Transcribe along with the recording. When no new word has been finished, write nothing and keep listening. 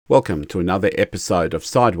Welcome to another episode of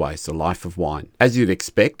Sideways, The Life of Wine. As you'd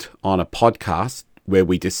expect on a podcast where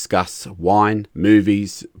we discuss wine,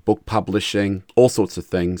 movies, book publishing, all sorts of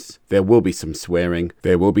things, there will be some swearing,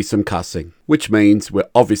 there will be some cussing, which means we're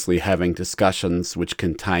obviously having discussions which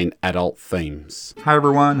contain adult themes. Hi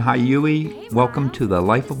everyone, hi Yui. Welcome to The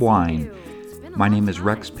Life of Wine. My name is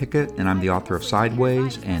Rex Pickett and I'm the author of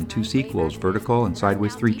Sideways and two sequels, Vertical and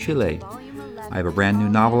Sideways 3 Chile. I have a brand new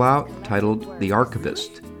novel out titled The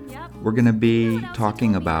Archivist. We're going to be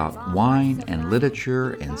talking about wine and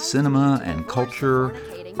literature and cinema and culture,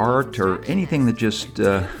 art, or anything that just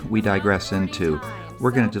we digress into. We're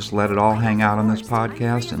going to just let it all hang out on this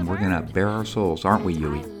podcast, and we're going to bare our souls, aren't we,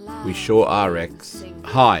 Yui? We sure are, Rex.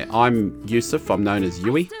 Hi, I'm Yusuf, I'm known as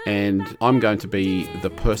Yui, and I'm going to be the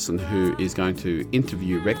person who is going to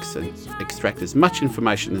interview Rex and extract as much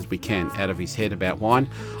information as we can out of his head about wine.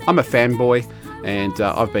 I'm a fanboy, and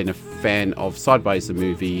I've been a fan of Sideways the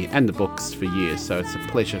movie and the books for years, so it's a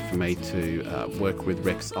pleasure for me to work with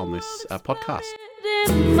Rex on this podcast.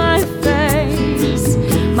 In my face,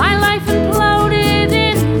 my life imploded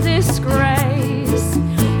in disgrace.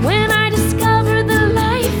 When I discovered the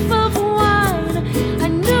life of wine, I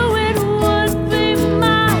knew it would be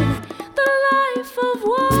mine. The life of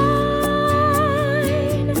wine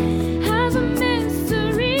has a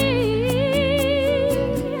mystery.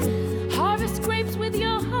 Harvest grapes with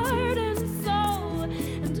your heart and soul,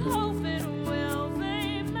 and hope it will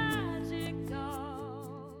be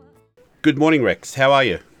magical. Good morning, Rex. How are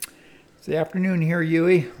you? It's the afternoon here,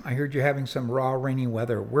 Yui. I heard you're having some raw, rainy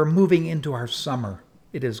weather. We're moving into our summer.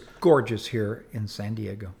 It is gorgeous here in San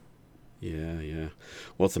Diego. Yeah.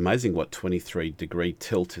 Well, it's amazing what 23-degree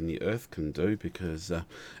tilt in the earth can do because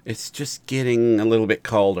it's just getting a little bit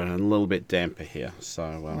colder and a little bit damper here.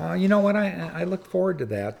 So, You know what? I look forward to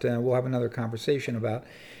that. We'll have another conversation about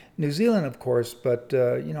New Zealand, of course, but,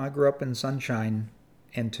 I grew up in sunshine.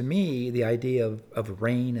 And to me, the idea of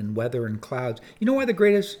rain and weather and clouds, you know why the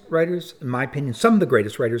greatest writers, in my opinion, some of the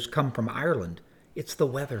greatest writers come from Ireland? It's the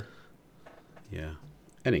weather. yeah.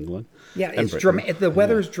 And England. Yeah, and it's Britain. dramatic. The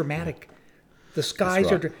weather is dramatic. The skies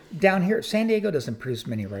That's are down here. San Diego doesn't produce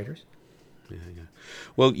many writers. Yeah.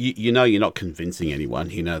 Well, you know you're not convincing anyone.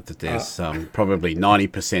 You know that there's probably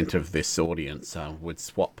 90% of this audience would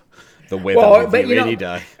swap the weather with you any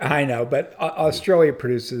day. I know, but Australia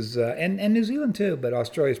produces, and New Zealand too, but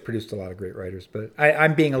Australia's produced a lot of great writers. But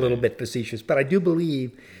I'm being a little bit facetious, but I do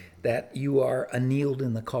believe that you are annealed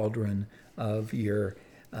in the cauldron of your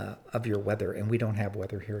weather, and we don't have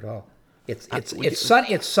weather here at all.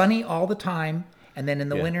 It's sunny all the time, and then in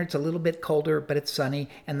the winter it's a little bit colder, but it's sunny,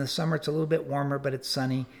 and in the summer it's a little bit warmer, but it's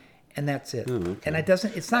sunny, and that's it. Okay. And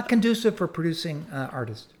it's not conducive for producing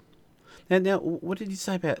artists. Now, what did you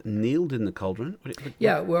say about kneeled in the cauldron?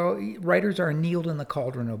 Yeah, well, writers are annealed in the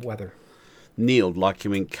cauldron of weather. Kneeled, like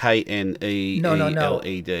you mean K-N-E-E-L-E-D?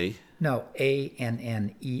 No,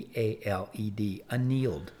 A-N-N-E-A-L-E-D.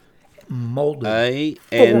 Annealed. Molded.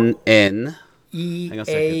 A-N-N.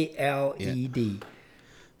 E-A-L-E-D.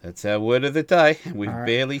 That's our word of the day. We've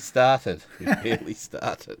barely started.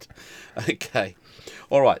 Okay.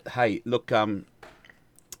 All right. Hey, look,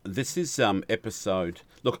 this is episode...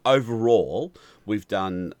 Look, overall, we've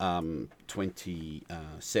done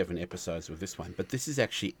 27 episodes with this one, but this is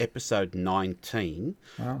actually episode 19,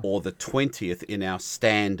 or the 20th in our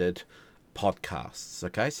standard podcasts.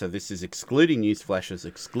 Okay, so this is excluding news flashes,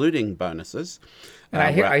 excluding bonuses. And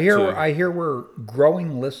I hear we're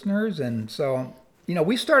growing listeners, and so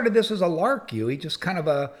we started this as a lark. Just kind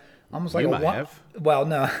of almost like you a may have. Well,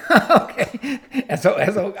 no, okay. And so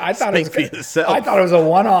I thought Speak for yourself. I thought it was a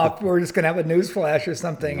one-off. We're just going to have a news flash or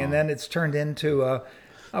something, and then it's turned into a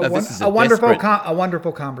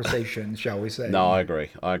wonderful conversation, shall we say? No, I agree.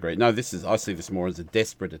 No, I see this more as a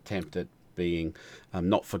desperate attempt at being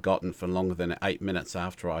not forgotten for longer than 8 minutes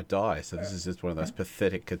after I die. So this is just one of those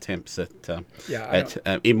pathetic attempts at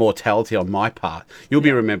immortality on my part. You'll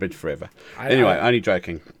be remembered forever. Anyway, only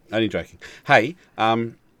joking. Hey,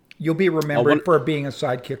 you'll be remembered for being a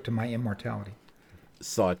sidekick to my immortality.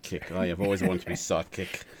 Sidekick. I've always wanted to be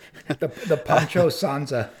sidekick. the Pancho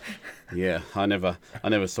Sansa. Yeah, I never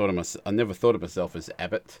thought of myself as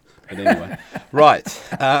Abbott, but anyway, right.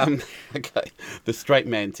 Okay, the straight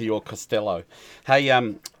man to your Costello. Hey, I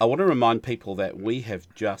want to remind people that we have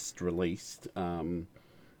just released, a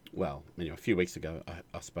few weeks ago,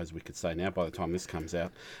 I suppose we could say now by the time this comes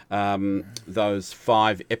out, those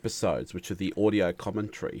 5 episodes, which are the audio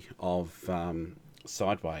commentary of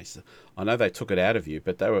Sideways. I know they took it out of you,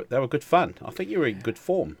 but they were good fun. I think you were in good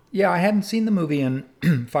form. Yeah, I hadn't seen the movie in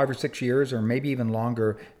 5 or 6 years, or maybe even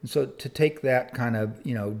longer. And so to take that kind of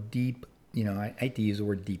deep I hate to use the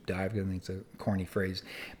word deep dive because I think it's a corny phrase,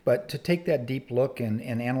 but to take that deep look and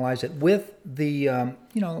analyze it with the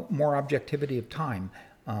more objectivity of time.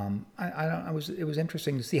 It was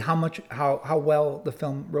interesting to see how well the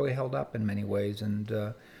film really held up in many ways,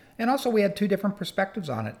 and also we had two different perspectives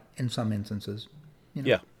on it in some instances.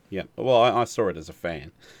 Yeah. Well, I saw it as a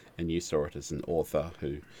fan, and you saw it as an author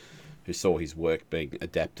who saw his work being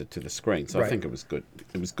adapted to the screen. So Right. I think it was good.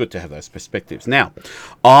 It was good to have those perspectives. Now,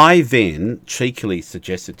 I then cheekily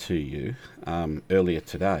suggested to you earlier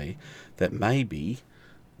today that maybe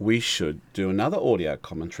we should do another audio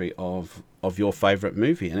commentary of your favourite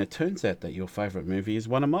movie. And it turns out that your favourite movie is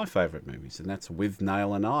one of my favourite movies, and that's With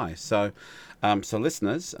Nail and I. So,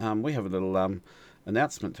 listeners, we have a little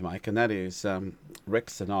announcement to make, and that is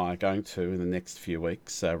Rex and I are going to, in the next few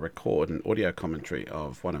weeks, record an audio commentary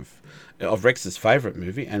of one of Rex's favourite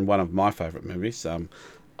movie and one of my favourite movies.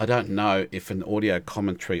 I don't know if an audio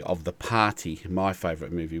commentary of The Party, my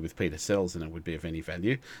favourite movie with Peter Sellers in it, would be of any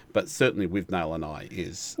value, but certainly With Nail and I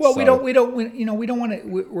is. Well, so, we don't want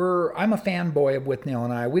to. I'm a fanboy of With Nail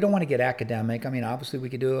and I. We don't want to get academic. I mean, obviously, we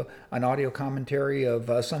could do an audio commentary of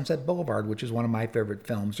Sunset Boulevard, which is one of my favorite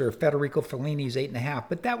films, or Federico Fellini's 8½,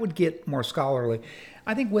 but that would get more scholarly.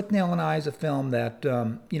 I think With Nail and I is a film that,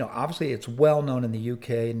 obviously it's well known in the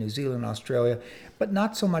UK, New Zealand, Australia, but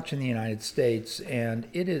not so much in the United States. And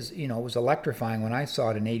it is, it was electrifying when I saw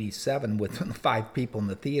it in '87 with 5 people in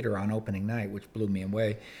the theater on opening night, which blew me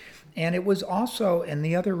away. And it was also, and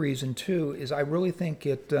the other reason too, is I really think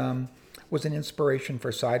it was an inspiration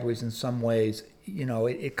for Sideways in some ways.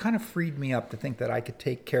 It kind of freed me up to think that I could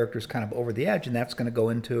take characters kind of over the edge, and that's going to go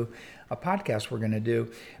into a podcast we're going to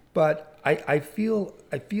do. But I feel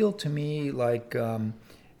to me like,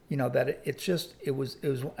 that it was,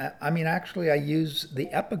 I mean, actually I use the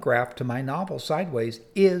epigraph to my novel Sideways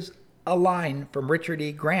is a line from Richard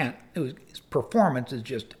E. Grant. His performance is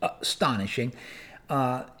just astonishing,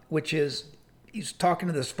 which is, he's talking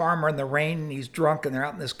to this farmer in the rain, and he's drunk, and they're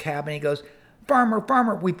out in this cabin. He goes,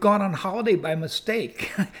 Farmer, we've gone on holiday by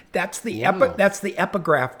mistake. That's the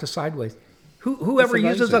epigraph to Sideways. Whoever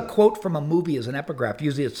uses a quote from a movie as an epigraph,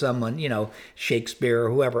 usually it's someone, Shakespeare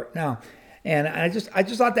or whoever. No. And I just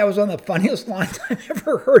thought that was one of the funniest lines I've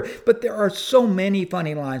ever heard. But there are so many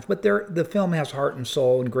funny lines. But the film has heart and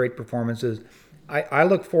soul and great performances. I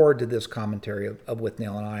look forward to this commentary of With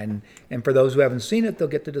Nail and I. And for those who haven't seen it, they'll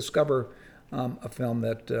get to discover a film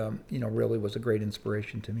that really was a great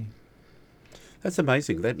inspiration to me. That's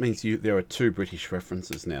amazing. That means there are 2 British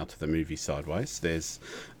references now to the movie Sideways. There's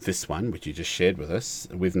this one, which you just shared with us,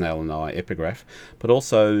 With Nail and I epigraph, but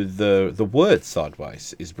also the word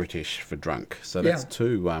Sideways is British for drunk. So that's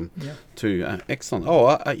two excellent.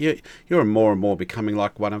 Oh, you're more and more becoming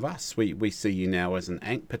like one of us. We see you now as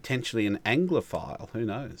potentially an Anglophile. Who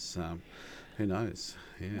knows?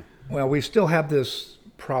 Yeah. Well, we still have this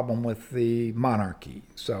problem with the monarchy,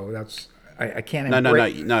 so that's. I can't. No.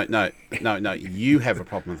 You have a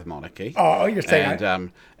problem with the monarchy. Oh, you're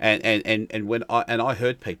saying. And when I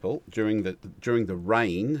heard people during the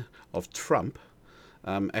reign of Trump,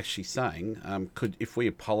 actually saying, if we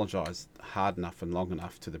apologise hard enough and long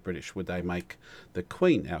enough to the British, would they make the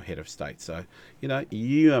Queen our head of state? So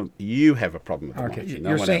you have a problem with the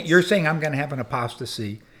monarchy. You're saying I'm going to have an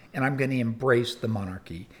apostasy, and I'm going to embrace the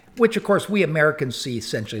monarchy, which of course we Americans see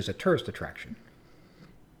essentially as a tourist attraction.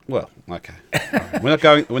 Well, okay. Right. We're not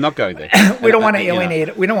going there. We don't want to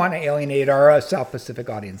alienate. We don't want to alienate our South Pacific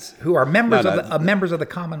audience, who are members of the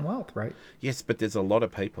Commonwealth, right? Yes, but there's a lot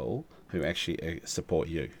of people who actually support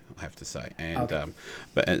you, I have to say, and okay.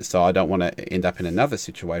 So I don't want to end up in another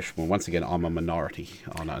situation where once again I'm a minority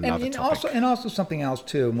on another topic. Also something else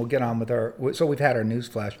too, and we'll get on with our. So we've had our news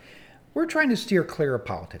flash. We're trying to steer clear of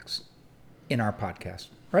politics in our podcast,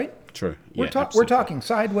 right? True. We're talking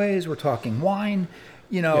Sideways. We're talking wine.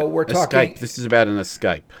 We're talking. Escape. This is about an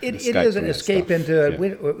escape. It is an escape into.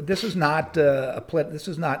 This is not This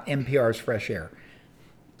is not NPR's Fresh Air.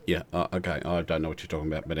 Yeah. Okay. I don't know what you're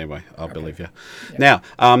talking about, but anyway, I'll believe you. Yeah.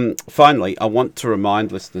 Now, finally, I want to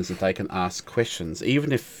remind listeners that they can ask questions,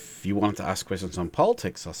 even if you wanted to ask questions on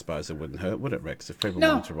politics. I suppose it wouldn't hurt, would it, Rex? If people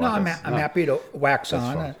wanted to write us. I'm happy to wax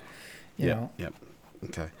on. Right. Yeah.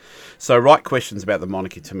 Okay. So write questions about the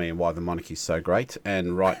monarchy to me and why the monarchy is so great,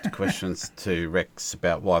 and write questions to Rex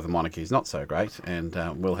about why the monarchy is not so great, and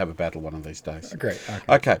we'll have a battle one of these days. Great.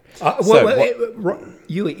 Okay.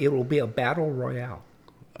 It will be a battle royale.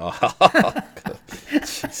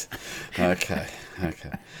 Okay.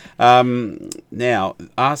 Now,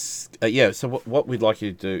 ask. So what we'd like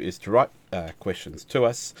you to do is to write questions to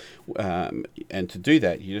us, and to do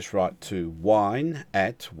that, you just write to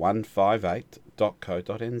wine@158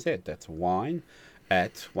 158.co.nz. That's wine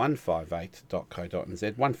at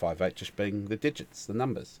 158.co.nz. 158 just being the digits, the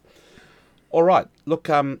numbers. All right. Look,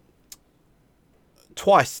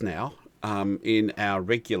 twice now in our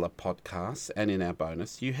regular podcasts and in our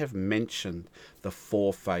bonus, you have mentioned the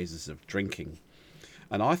 4 phases of drinking.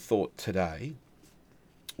 And I thought today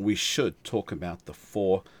we should talk about the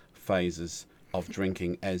 4 phases of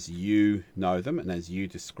drinking as you know them and as you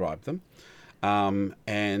describe them. I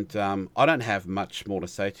don't have much more to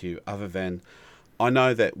say to you other than I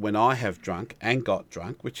know that when I have drunk and got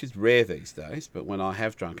drunk, which is rare these days, but when I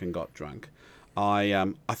have drunk and got drunk,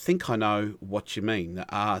 I think I know what you mean. There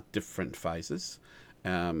are different phases.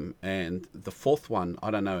 And the 4th one,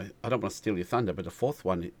 I don't know, I don't want to steal your thunder, but the 4th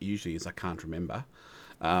one usually is I can't remember.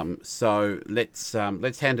 So let's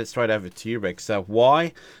hand it straight over to you, Rex. So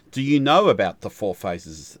why do you know about the 4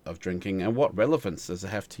 phases of drinking, and what relevance does it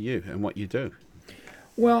have to you and what you do?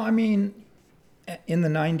 Well, I mean, in the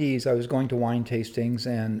 90s, I was going to wine tastings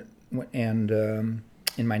and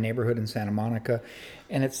in my neighborhood in Santa Monica,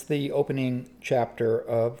 and it's the opening chapter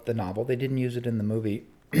of the novel. They didn't use it in the movie,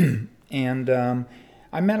 and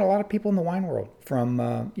I met a lot of people in the wine world, from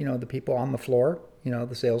the people on the floor,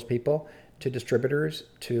 the salespeople, to distributors,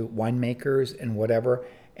 to winemakers, and whatever,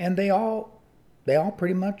 and they all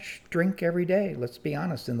pretty much drink every day. Let's be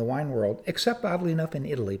honest, in the wine world, except oddly enough in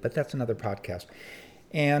Italy, but that's another podcast.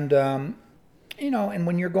 And and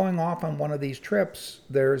when you're going off on one of these trips,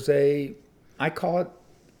 there's I call it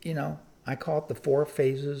the 4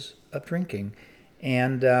 phases of drinking,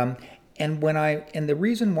 and the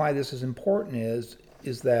reason why this is important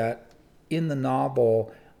is that in the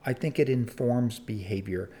novel, I think it informs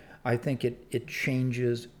behavior. I think it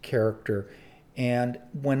changes character. And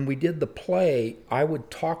when we did the play, I would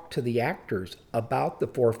talk to the actors about the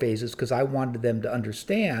 4 phases because I wanted them to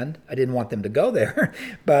understand. I didn't want them to go there,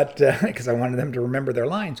 but because I wanted them to remember their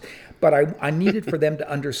lines. But I needed for them to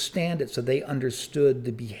understand it so they understood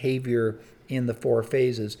the behavior in the 4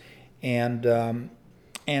 phases. And for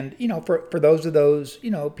those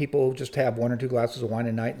people who just have 1 or 2 glasses of wine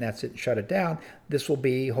a night and that's it, and shut it down, this will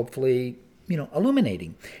be hopefully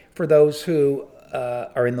illuminating. For those who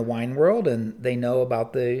are in the wine world and they know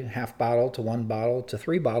about the half bottle to 1 bottle to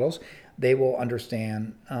 3 bottles, they will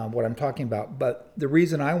understand what I'm talking about. But the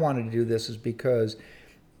reason I wanted to do this is because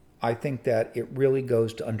I think that it really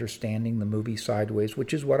goes to understanding the movie Sideways,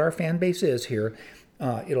 which is what our fan base is here.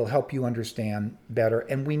 It'll help you understand better.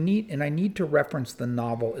 And I need to reference the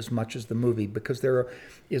novel as much as the movie, because there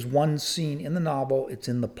is one scene in the novel, it's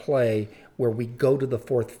in the play, where we go to the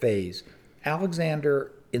 4th phase.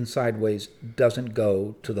 Alexander in Sideways doesn't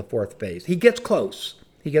go to the 4th phase. He gets close,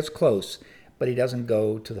 but he doesn't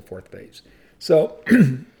go to the 4th phase. So,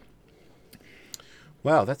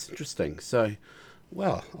 wow, that's interesting. So,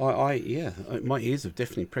 well, my ears have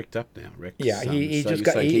definitely pricked up now, Rex. Yeah, he just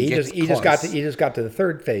got to the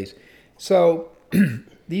 3rd phase. So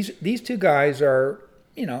these 2 guys are,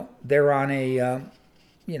 they're on a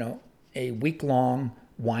week-long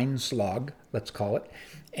wine slog, let's call it,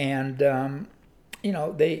 and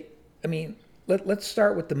let's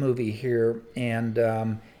start with the movie here, and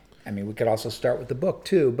we could also start with the book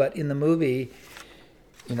too. But in the movie,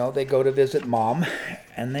 they go to visit mom,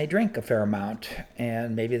 and they drink a fair amount,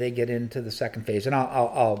 and maybe they get into the 2nd phase, and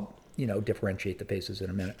I'll differentiate the phases in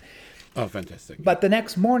a minute. Oh, fantastic! But the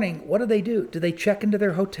next morning, what do? Do they check into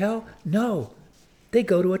their hotel? No, they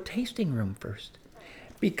go to a tasting room first,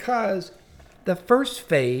 because the 1st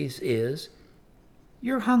phase is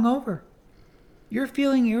you're hungover. You're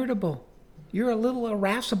feeling irritable. You're a little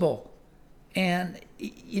irascible. And,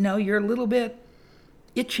 you're a little bit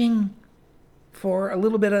itching for a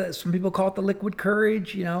little bit of, some people call it the liquid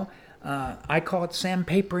courage, I call it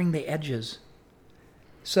sandpapering the edges.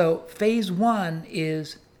 So phase 1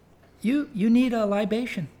 is you need a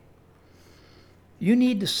libation. You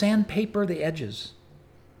need to sandpaper the edges.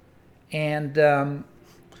 And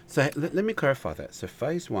so let me clarify that. So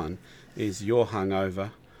phase 1 is you're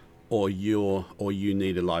hungover, or you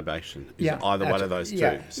need a libation. Is it either one of those two?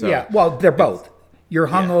 Yeah. So Well, they're both. You're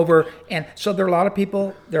hungover, and so there are a lot of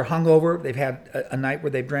people. They're hungover. They've had a night where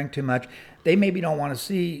they've drank too much. They maybe don't want to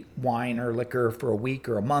see wine or liquor for a week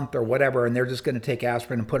or a month or whatever, and they're just going to take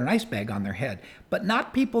aspirin and put an ice bag on their head. But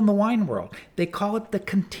not people in the wine world. They call it the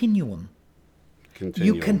continuum.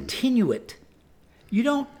 You continue it. You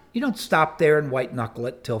don't stop there and white knuckle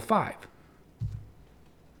it till 5.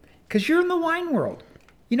 Because you're in the wine world.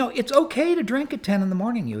 It's okay to drink at 10 in the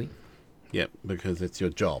morning, Huey. Yep, because it's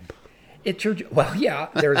your job. It's your well, yeah.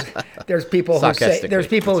 There's people who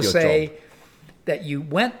say that you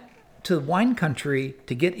went to wine country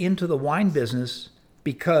to get into the wine business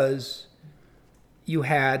because you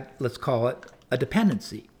had, let's call it, a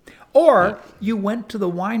dependency. Or you went to the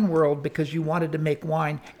wine world because you wanted to make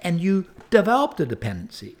wine and you developed a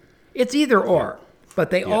dependency. It's either or, but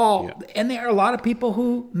they and there are a lot of people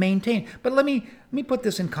who maintain. But let me put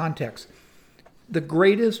this in context. The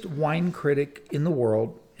greatest wine critic in the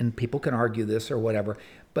world, and people can argue this or whatever,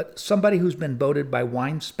 but somebody who's been voted by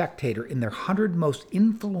Wine Spectator in their 100 most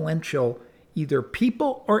influential either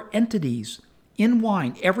people or entities in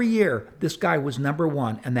wine every year, this guy was number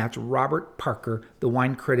one, and that's Robert Parker, the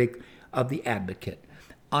wine critic of The Advocate.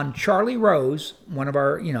 On Charlie Rose, one of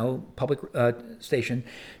our public station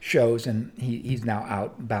shows, and he's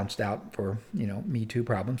now bounced out for Me Too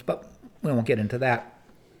problems, but we won't get into that.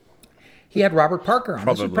 He had Robert Parker on.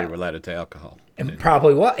 Probably related to alcohol. And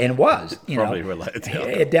probably was. Probably related to alcohol.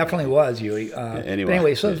 It definitely was, Huey.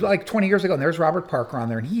 Anyway, so it was like 20 years ago, and there's Robert Parker on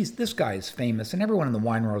there, and this guy is famous, and everyone in the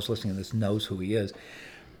wine world listening to this knows who he is.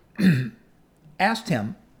 Asked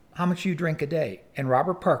him, how much you drink a day? And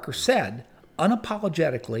Robert Parker said,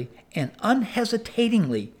 unapologetically and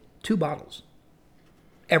unhesitatingly, 2 bottles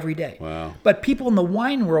every day. Wow. But people in the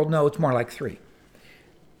wine world know it's more like 3.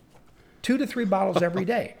 2 to 3 bottles every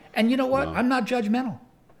day. And you know what? Wow. I'm not judgmental.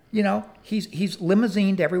 He's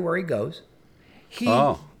limousined everywhere he goes. He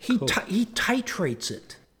titrates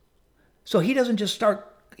it. So he doesn't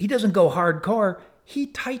go hardcore. He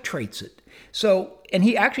titrates it. So, and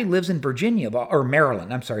he actually lives in Virginia, or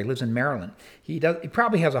Maryland. I'm sorry, he lives in Maryland. He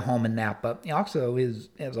probably has a home in Napa. He also has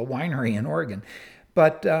a winery in Oregon.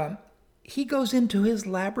 But he goes into his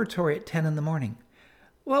laboratory at 10 in the morning.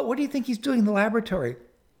 Well, what do you think he's doing in the laboratory?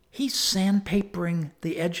 He's sandpapering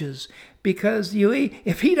the edges because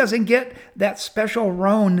if he doesn't get that special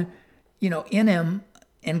Rhone, in him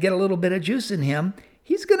and get a little bit of juice in him,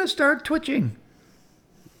 he's going to start twitching.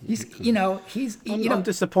 I'm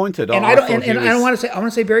disappointed. And I want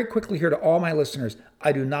to say very quickly here to all my listeners,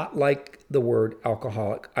 I do not like the word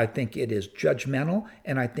alcoholic. I think it is judgmental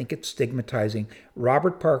and I think it's stigmatizing.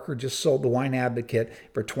 Robert Parker just sold the Wine Advocate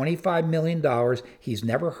for $25 million. He's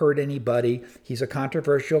never hurt anybody. He's a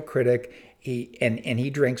controversial critic. He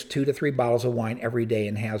drinks 2 to 3 bottles of wine every day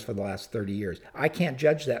and has for the last 30 years. I can't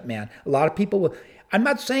judge that man. A lot of people will. I'm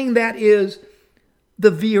not saying that is the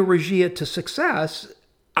via regia to success.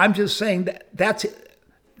 I'm just saying that's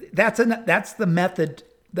the method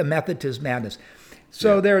to his madness.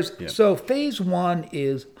 So so phase 1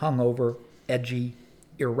 is hungover, edgy,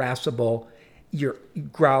 irascible, you're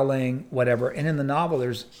growling, whatever. And in the novel,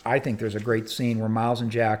 I think there's a great scene where Miles and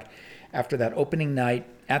Jack, after that opening night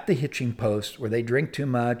at the hitching post, where they drink too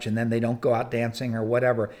much and then they don't go out dancing or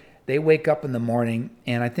whatever, they wake up in the morning,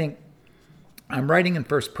 and I think I'm writing in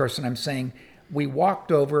first person. I'm saying, we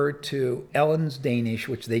walked over to Ellen's Danish,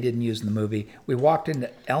 which they didn't use in the movie. We walked into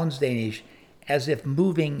Ellen's Danish as if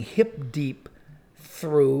moving hip deep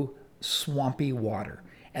through swampy water.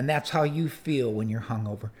 And that's how you feel when you're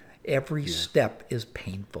hungover. Every step is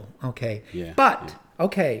painful, okay? Yeah. But,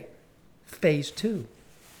 okay, phase 2.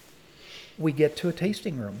 We get to a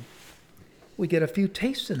tasting room. We get a few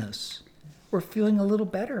tastes in us. We're feeling a little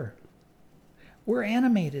better. We're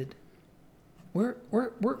animated. We're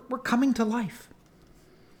coming to life.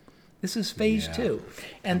 This is phase 2.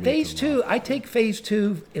 And phase 2, I take phase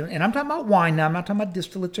 2, and I'm talking about wine now. I'm not talking about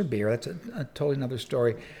distillates or beer. That's a totally another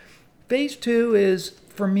story. Phase 2 is,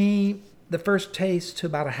 for me, the first taste to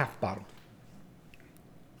about a half bottle.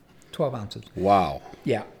 12 ounces. Wow.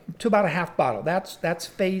 Yeah, to about a half bottle. That's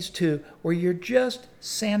phase 2, where you're just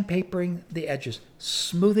sandpapering the edges,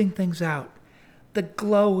 smoothing things out. The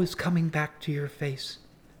glow is coming back to your face.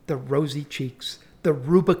 The rosy cheeks, the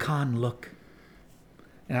Rubicon look.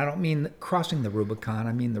 And I don't mean crossing the Rubicon,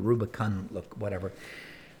 I mean the Rubicon look, whatever.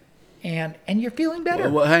 And you're feeling better.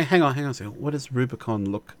 Well, hang on a second. What does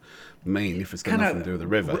Rubicon look mean if it's got nothing to do with the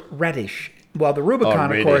river? Reddish. Well, the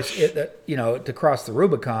Rubicon, of course, to cross the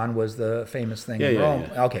Rubicon was the famous thing in Rome.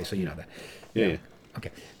 Yeah. Okay, so you know that. Yeah.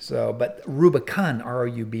 Okay, so, but Rubicon,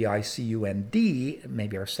 Rubicund,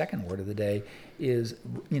 maybe our second word of the day, is,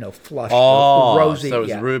 flushed, rosy. So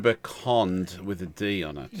it's Rubicond with a D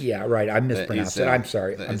on it. Yeah, right. I mispronounced it. I'm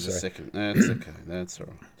sorry. I'm sorry. That's okay. That's all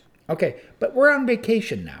right. Okay, but we're on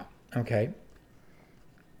vacation now, okay?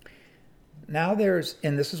 Now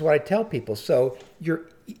and this is what I tell people, so you're,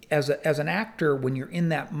 as an actor, when you're in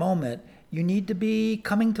that moment, you need to be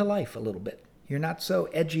coming to life a little bit. You're not so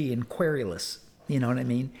edgy and querulous. You know what I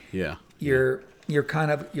mean? Yeah. You're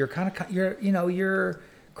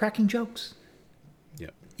cracking jokes. Yeah.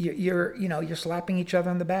 You're slapping each other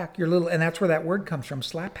on the back. You're little, and that's where that word comes from,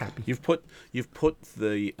 slap happy. You've put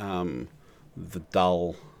the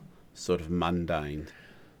dull, sort of mundane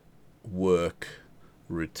work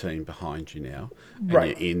routine behind you now, and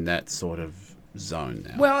Right. you're in that sort of zone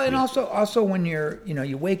now. Well, and Yeah. also when you're,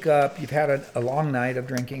 you wake up, you've had a long night of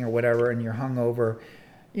drinking or whatever, and you're hungover,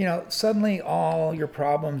 suddenly all your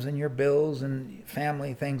problems and your bills and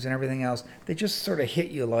family things and everything else, they just sort of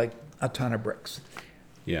hit you like a ton of bricks.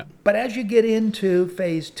 Yeah. But as you get into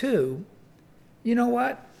phase 2, you know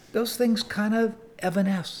what? Those things kind of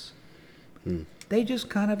evanesce. They just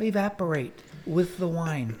kind of evaporate with the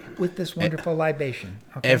wine, with this wonderful libation.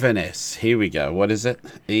 Okay? Evanesce. Here we go. What is it?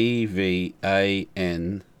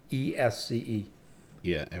 EVAN. ESCE.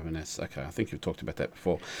 Yeah, Evanesce. Okay, I think you've talked about that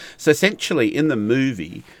before. So essentially, in the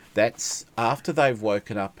movie, that's after they've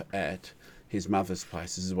woken up at his mother's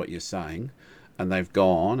place. This is what you're saying, and they've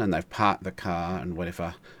gone and they've parked the car and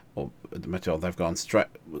whatever, or the motel. They've gone straight.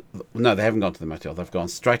 No, they haven't gone to the motel. They've gone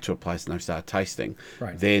straight to a place and they've started tasting.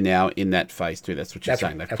 Right. They're now in that phase 2. That's what you're That's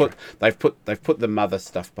saying. right, They've put the mother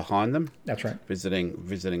stuff behind them. That's right. Visiting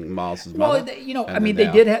Miles's Well, mother. I mean, they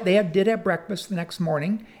did have breakfast the next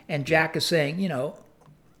morning, and Jack is saying,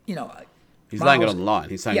 He's laying it Miles- on the line.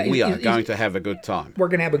 He's saying, Yeah, we are he's- going to have a good time. we're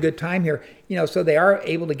going to have a good time here. So they are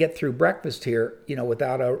able to get through breakfast here,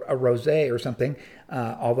 without a rosé or something.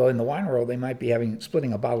 Although in the wine world, they might be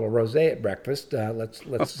splitting a bottle of rosé at breakfast.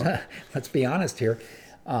 Let's be honest here.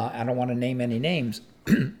 I don't want to name any names,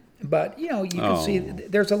 but you can see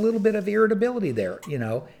there's a little bit of irritability there.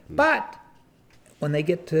 But when they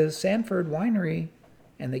get to Sanford Winery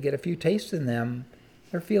and they get a few tastes in them,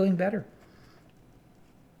 they're feeling better.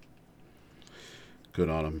 Good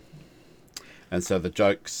on them. And so the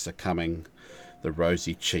jokes are coming, the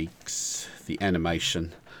rosy cheeks, the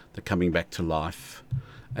animation, the coming back to life,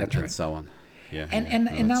 and so on. Yeah. And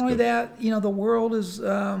No, not that's only good. that, the world is,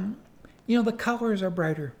 the colors are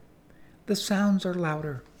brighter, the sounds are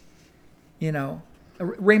louder.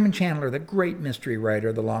 Raymond Chandler, the great mystery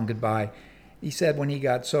writer, The Long Goodbye, he said when he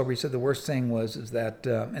got sober, he said the worst thing is that,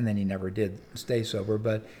 and then he never did stay sober,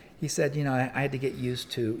 but he said, I had to get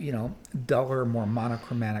used to, duller, more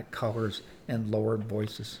monochromatic colors and lowered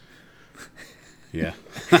voices. Yeah.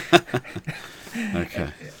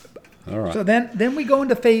 Okay. All right. So then we go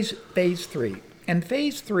into phase 3. And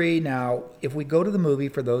phase 3 now, if we go to the movie,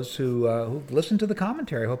 for those who've listened to the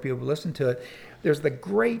commentary, I hope you've listened to it, there's the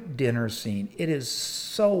great dinner scene. It is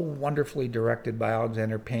so wonderfully directed by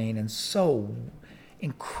Alexander Payne and so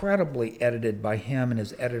incredibly edited by him and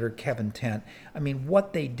his editor, Kevin Tent. I mean,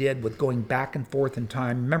 what they did with going back and forth in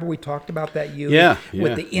time. Remember we talked about that,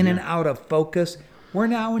 with the in and out of focus? We're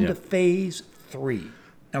now into phase 3,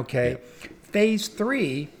 okay? Yeah. Phase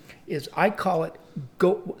 3 is, I call it,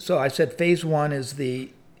 so I said phase 1 is the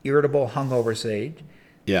irritable hungover stage.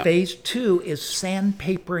 Yeah. Phase 2 is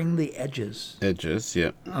sandpapering the edges, Edges,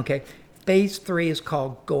 yeah. okay? Phase 3 is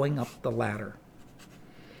called going up the ladder.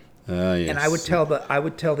 Yes. And I would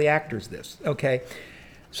tell the actors this, okay?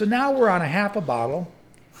 So now we're on a half a bottle.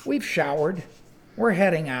 We've showered. We're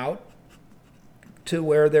heading out to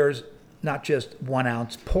where there's not just 1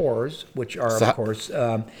 ounce pours, which are, of course,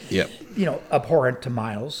 Yep. abhorrent to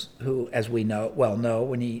Miles, who, as we know,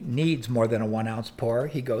 when he needs more than a 1 ounce pour,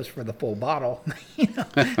 he goes for the full bottle. He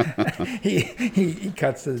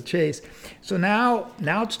cuts to the chase. So now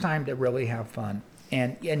it's time to really have fun.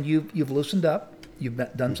 And you've loosened up. You've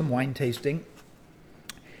done some wine tasting.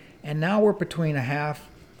 And now we're between a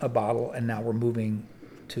bottle, and now we're moving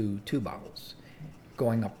to 2 bottles,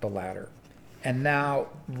 going up the ladder. And now,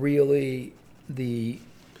 really, you're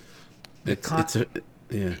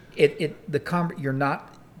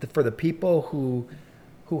not, for the people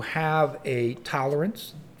who have a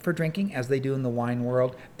tolerance for drinking, as they do in the wine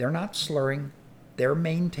world, they're not slurring, they're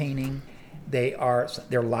maintaining, they're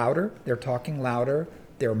louder, they're talking louder,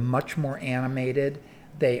 they're much more animated,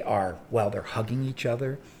 they're hugging each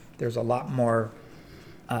other. There's a lot more,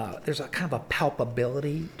 there's a kind of a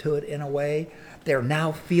palpability to it in a way. They're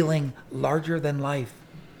now feeling larger than life.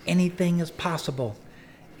 Anything is possible.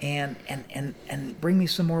 And bring me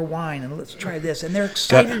some more wine and let's try this. And they're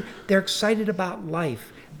excited. They're excited about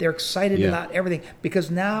life. They're excited about everything, because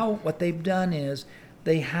now what they've done is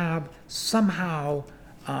they have somehow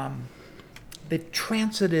they've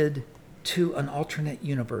transited to an alternate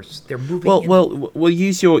universe. They're moving. Well,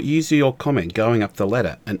 use your comment. Going up the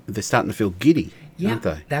ladder, and they're starting to feel giddy. Yeah, aren't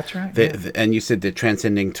they? That's right. And you said they're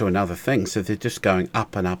transcending to another thing, so they're just going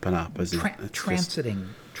up and up and up, isn't it? It's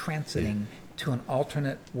Transiting to an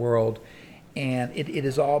alternate world, and it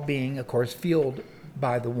is all being, of course, fueled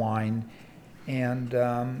by the wine, and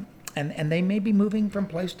they may be moving from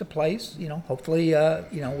place to place, hopefully,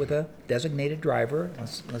 with a designated driver.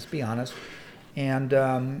 Let's be honest,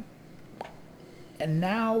 and and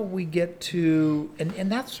now we get to,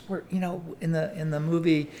 and that's where, in the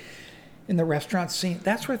movie, in the restaurant scene,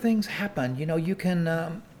 that's where things happen. You can,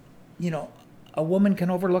 a woman can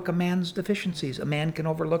overlook a man's deficiencies. A man can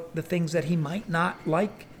overlook the things that he might not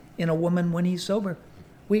like in a woman when he's sober.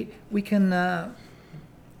 We can,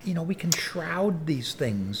 we can shroud these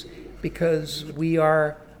things because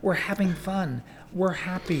we're having fun. We're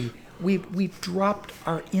happy. We've dropped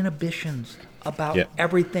our inhibitions about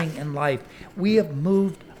everything in life. We have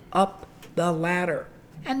moved up the ladder.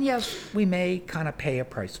 And yes, we may kind of pay a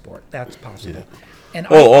price for it. That's possible. Yeah. And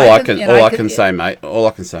all I can say, mate,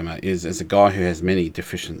 is as a guy who has many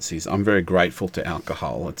deficiencies, I'm very grateful to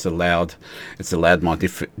alcohol. It's allowed my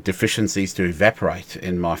deficiencies to evaporate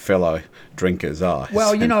in my fellow drinkers' eyes.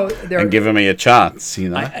 Well, and given me a chance.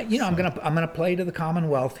 I'm gonna play to the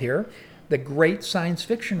Commonwealth here. The great science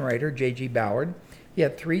fiction writer J.G. Ballard, he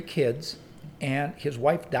had 3 kids, and his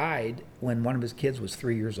wife died when one of his kids was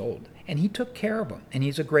 3 years old, and he took care of them. And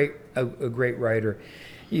he's a great writer.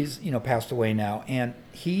 He's passed away now, and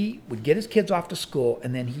he would get his kids off to school,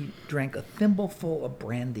 and then he drank a thimbleful of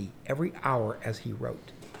brandy every hour as he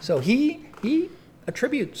wrote. So he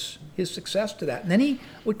attributes his success to that. And then he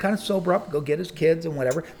would kind of sober up, go get his kids and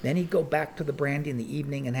whatever. Then he'd go back to the brandy in the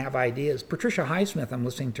evening and have ideas. Patricia Highsmith, I'm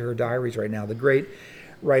listening to her diaries right now, the great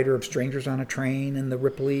writer of Strangers on a Train and the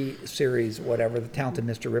Ripley series, whatever, the talented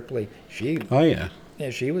Mr. Ripley. She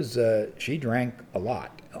drank a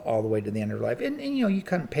lot all the way to the end of her life. And you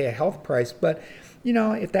couldn't pay a health price, but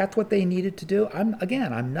if that's what they needed to do, I'm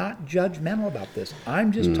not judgmental about this.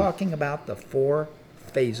 I'm just talking about the 4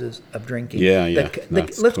 phases of drinking.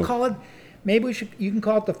 Let's call it, maybe you can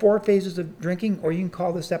call it the 4 phases of drinking, or you can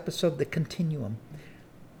call this episode the continuum.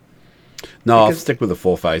 No, I'll stick with the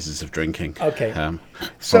 4 phases of drinking. Okay.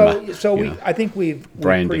 I think we've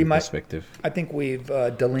branding perspective. I think we've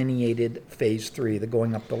delineated phase 3, the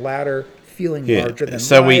going up the ladder, feeling larger than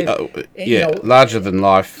life. Larger than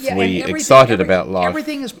life. Excited about life.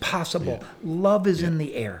 Everything is possible. Yeah. Love is in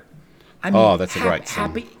the air. I mean, that's a great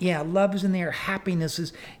song. Love is in the air. Happiness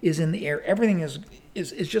is in the air. Everything is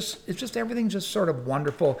just everything's just sort of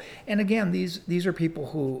wonderful. And again, these are people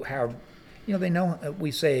who have, they know.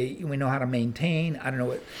 We know how to maintain. I don't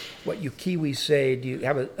know what you Kiwis say. Do you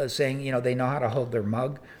have a saying? They know how to hold their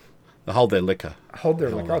mug. They hold their liquor. Hold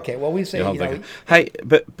their liquor. Okay. Well, we say Hey,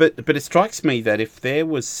 but it strikes me that if there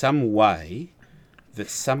was some way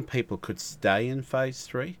that some people could stay in phase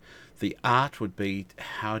 3. The art would be,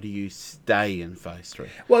 how do you stay in phase 3?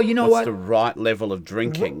 Well, What's the right level of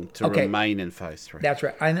drinking to remain in phase 3? That's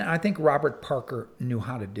right. I think Robert Parker knew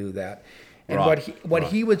how to do that. And what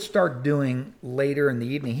he would start doing later in the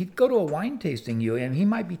evening, he'd go to a wine tasting, and he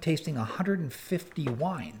might be tasting 150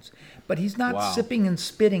 wines, but he's not sipping and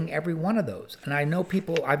spitting every one of those. And I know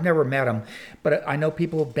people, I've never met him, but I know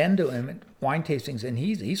people who've been to him at wine tastings, and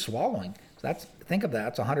he's swallowing. Think of that.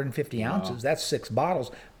 It's 150 ounces. That's 6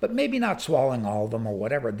 bottles, but maybe not swallowing all of them or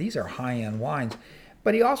whatever. These are high-end wines.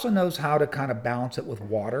 But he also knows how to kind of balance it with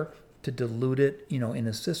water to dilute it, in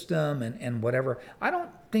his system and whatever. I don't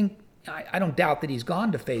doubt that he's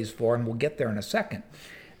gone to phase 4, and we'll get there in a second.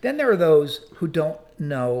 Then there are those who don't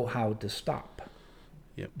know how to stop.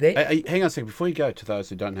 Yep. Hang on a second. Before you go to those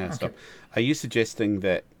who don't know how to stop, are you suggesting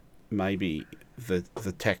that maybe the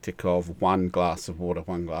tactic of 1 glass of water,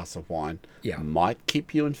 1 glass of wine might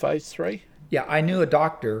keep you in phase 3? Yeah, I knew a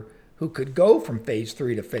doctor who could go from phase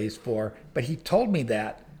 3 to phase 4, but he told me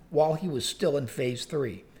that while he was still in phase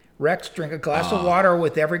 3. Rex, drink a glass of water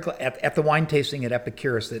with every at the wine tasting at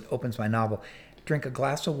Epicurus that opens my novel. Drink a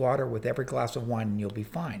glass of water with every glass of wine and you'll be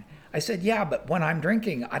fine. I said, yeah, but when I'm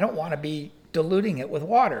drinking, I don't want to be diluting it with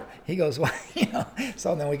water. He goes, well,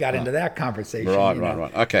 so then we got into that conversation.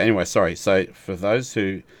 Right. Okay, anyway, sorry. So for those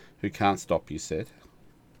who can't stop, you said.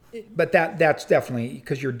 But that's definitely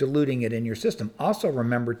because you're diluting it in your system. Also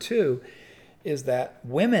remember, too, is that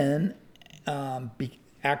women,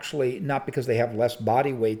 actually, not because they have less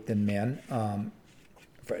body weight than men,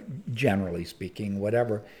 generally speaking,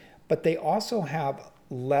 whatever, but they also have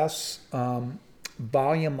less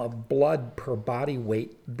volume of blood per body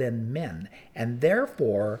weight than men. And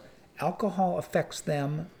therefore, alcohol affects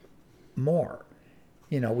them more.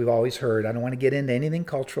 We've always heard, I don't want to get into anything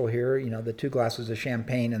cultural here, the 2 glasses of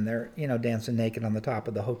champagne and they're, dancing naked on the top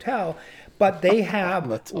of the hotel, but they have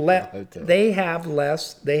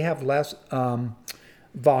less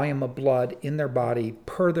volume of blood in their body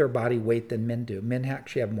per their body weight than men do. Men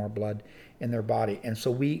actually have more blood in their body, and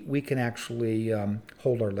so we can actually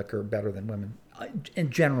hold our liquor better than women,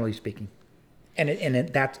 and generally speaking. And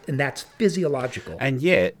that's physiological. And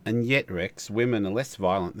yet, Rex, women are less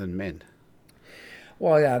violent than men.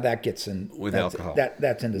 Well, yeah, that gets in with that's, alcohol.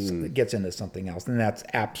 That's into gets into something else, and that's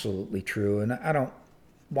absolutely true. And I don't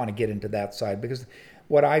want to get into that side because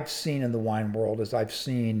what I've seen in the wine world is I've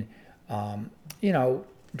seen,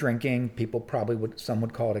 drinking. People some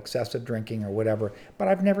would call it excessive drinking or whatever, but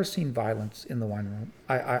I've never seen violence in the wine world.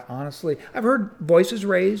 I honestly, I've heard voices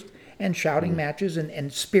raised and shouting matches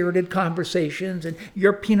and spirited conversations and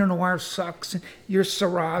your Pinot Noir sucks and your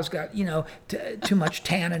Syrah's got too much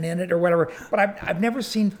tannin in it or whatever. But I've never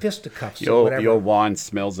seen fisticuffs or whatever. Your wine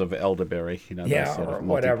smells of elderberry, Yeah, those sort or of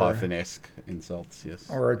whatever. Monty Python-esque insults. Yes.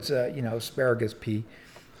 Or it's asparagus pea,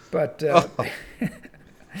 but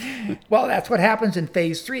well, that's what happens in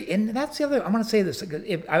phase 3, and that's the other. I'm going to say this.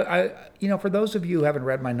 If for those of you who haven't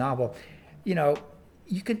read my novel, you know what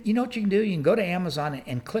you can do. You can go to Amazon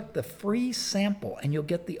and click the free sample, and you'll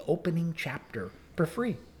get the opening chapter for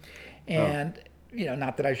free. And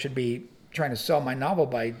not that I should be trying to sell my novel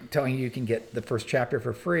by telling you can get the first chapter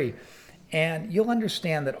for free. And you'll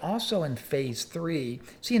understand that also in phase 3.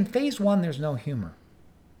 See, in phase 1, there's no humor.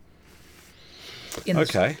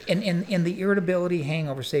 Okay. In the irritability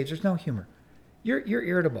hangover stage, there's no humor. You're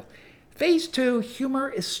irritable. Phase 2, humor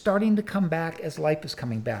is starting to come back as life is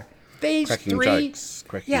coming back. Phase Cracking 3,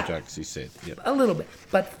 jokes, you said. Yep. a little bit.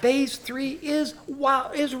 But phase 3 is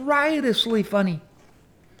riotously funny.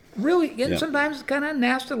 Really, and sometimes kind of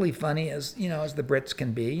nastily funny, as the Brits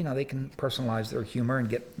can be. They can personalize their humor and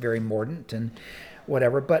get very mordant and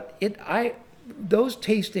whatever. But those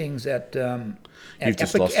tastings at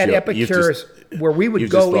Epicurus, where we would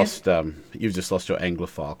go in. You've just lost your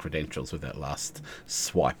Anglophile credentials with that last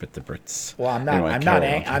swipe at the Brits. Well, I'm not.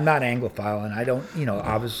 Anyway, I'm not Anglophile, and I don't.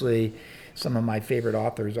 Obviously, some of my favorite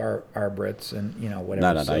authors are Brits, and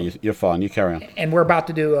whatever. No. You're fine. You carry on. And we're about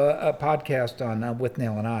to do a podcast on With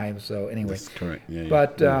Nail and I. So anyway, That's correct.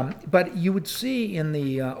 Yeah, but you would see in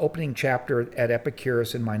the opening chapter at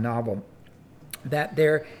Epicurus in my novel that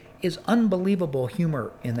there is unbelievable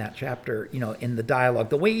humor in that chapter. In the dialogue,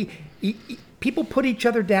 the way people put each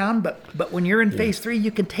other down, but when you're in phase 3,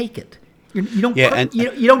 you can take it. You don't.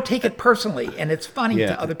 You don't take it personally, and it's funny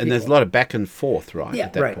to other people. And there's a lot of back and forth, right? Yeah,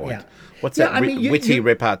 at that right. point. Yeah. What's Yeah, that? I mean, Witty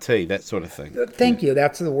repartee, that sort of thing. Thank you.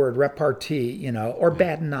 That's the word, repartee. Or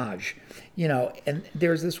badinage. And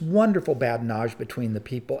there's this wonderful badinage between the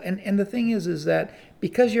people. And the thing is that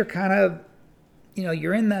because you're kind of,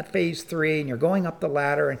 you're in that phase 3 and you're going up the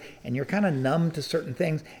ladder and you're kind of numb to certain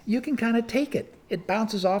things, you can kind of take it. It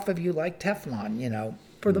bounces off of you like Teflon,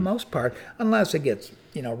 for the most part, unless it gets,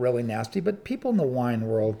 really nasty. But people in the wine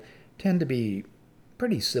world tend to be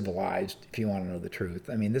pretty civilized, if you want to know the truth.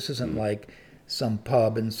 I mean, this isn't like some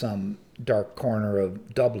pub in some dark corner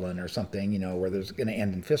of Dublin or something, where there's going to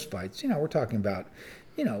end in fistfights. We're talking about,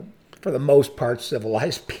 for the most part,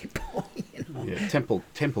 civilized people. Yeah, Temple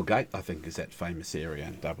Gate, I think, is that famous area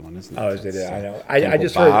in Dublin, isn't it? Oh, is it? I know. I Temple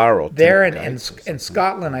just Bar or heard there Temple in Gates or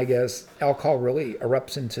Scotland, I guess, alcohol really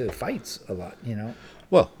erupts into fights a lot.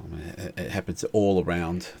 Well, I mean, it happens all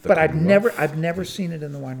around. But I've never seen it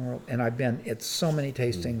in the wine world, and I've been at so many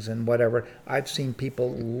tastings and whatever. I've seen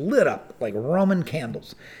people lit up like Roman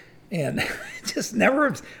candles, and I've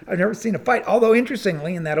never seen a fight. Although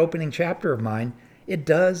interestingly, in that opening chapter of mine, it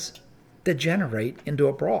does degenerate into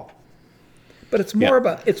a brawl. But it's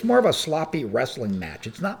more of a sloppy wrestling match.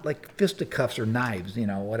 It's not like fisticuffs or knives,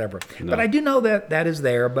 whatever. No. But I do know that is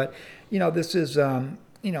there. But this is. We're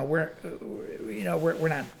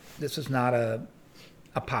not. This is not a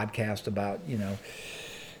podcast about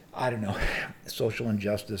I don't know, social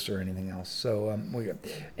injustice or anything else. So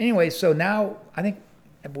anyway, so now I think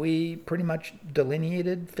we pretty much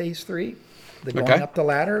delineated phase 3, the going up the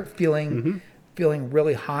ladder, feeling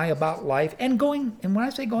really high about life, and when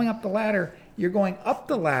I say going up the ladder, you're going up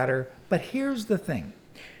the ladder. But here's the thing: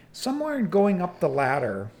 somewhere in going up the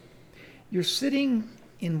ladder, you're sitting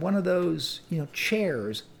in one of those,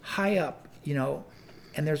 chairs high up,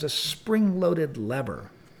 and there's a spring-loaded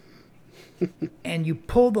lever. And you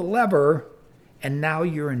pull the lever, and now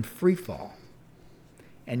you're in free fall.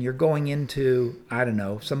 And you're going into, I don't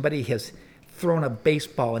know, somebody has thrown a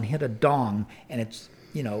baseball and hit a dong, and it's,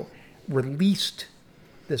 released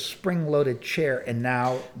the spring-loaded chair, and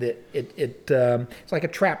now it's like a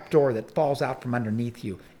trap door that falls out from underneath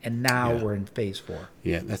you. And now we're in phase 4.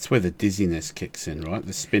 Yeah, that's where the dizziness kicks in, right?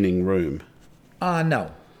 The spinning room.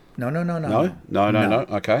 No. No.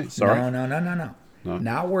 Okay, sorry. No.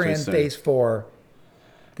 Now we're in phase 4.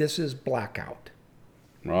 This is blackout.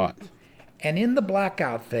 Right. And in the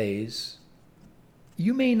blackout phase,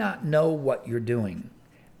 you may not know what you're doing,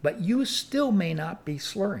 but you still may not be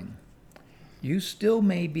slurring. You still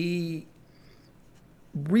may be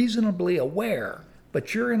reasonably aware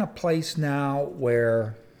but you're in a place now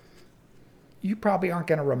where you probably aren't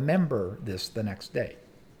going to remember this the next day.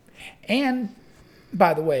 And,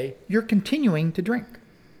 by the way, you're continuing to drink.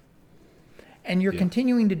 And you're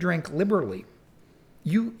continuing to drink liberally.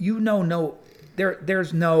 There's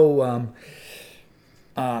no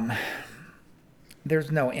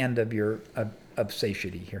end of your of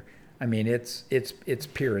satiety here. I mean, it's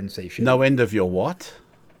pure insatiety. No end of your what?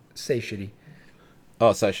 Satiety.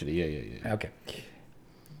 Oh, satiety. Yeah. Okay.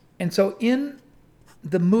 And so in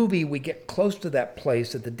the movie, we get close to that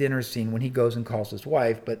place at the dinner scene when he goes and calls his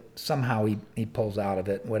wife, but somehow he pulls out of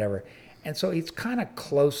it, whatever. And so he's kind of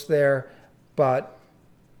close there, but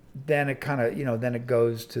then it kind of, then it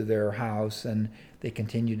goes to their house and they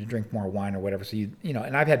continue to drink more wine or whatever. So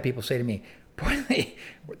and I've had people say to me, boy,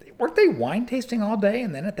 weren't they wine tasting all day?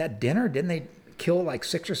 And then at that dinner, didn't they kill like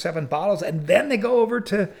 6 or 7 bottles? And then they go over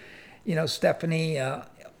to, Stephanie,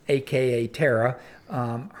 AKA Tara,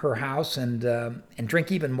 her house and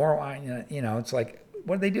drink even more wine. It's like,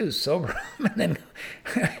 what do they do? Sober them? And then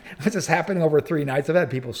what's this happening over 3 nights? I've had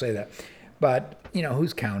people say that. But,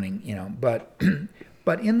 who's counting?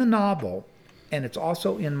 But in the novel, and it's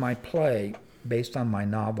also in my play based on my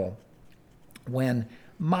novel, when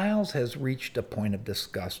Miles has reached a point of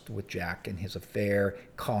disgust with Jack and his affair,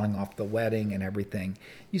 calling off the wedding and everything,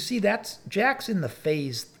 you see Jack's in the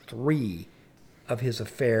phase 3 of his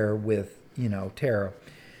affair with, Tara.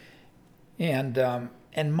 And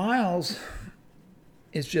Miles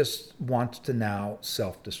wants to now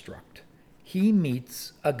self-destruct. He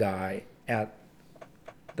meets a guy at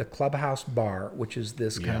the Clubhouse Bar, which is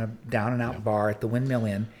this kind of down-and-out bar at the Windmill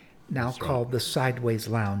Inn, now called the Sideways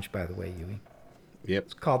Lounge, by the way, Huey. Yep.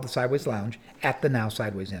 It's called the Sideways Lounge at the now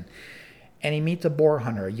Sideways Inn. And he meets a boar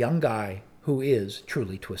hunter, a young guy who is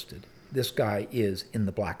truly twisted. This guy is in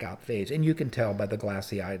the blackout phase, and you can tell by the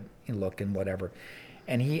glassy-eyed look and whatever.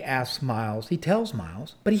 And he asks Miles, he tells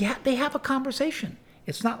Miles, but they have a conversation.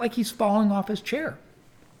 It's not like he's falling off his chair.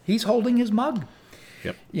 He's holding his mug.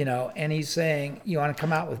 Yep. And he's saying, you want to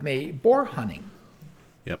come out with me boar hunting?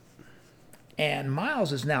 Yep. And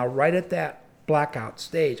Miles is now right at that blackout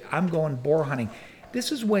stage. I'm going boar hunting.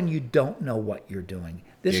 This is when you don't know what you're doing.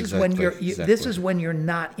 This is when this is when you're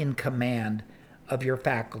not in command of your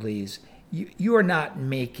faculties. You are not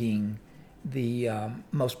making the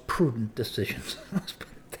most prudent decisions. Let's put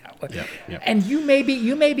it that way. Yep. And you may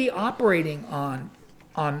be operating on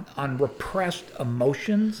repressed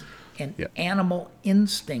emotions and animal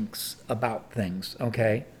instincts about things,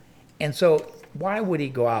 okay? And so why would he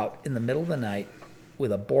go out in the middle of the night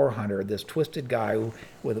with a boar hunter, this twisted guy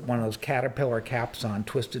with one of those caterpillar caps on,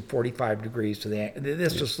 twisted 45 degrees to the...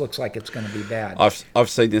 This just looks like it's going to be bad. I've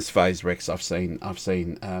seen this phase, Rex. I've seen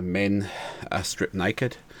men strip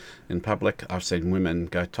naked in public. I've seen women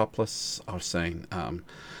go topless. I've seen...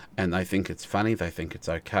 and they think it's funny, they think it's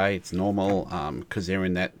okay, it's normal, because they're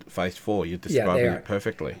in that phase 4. You're describing it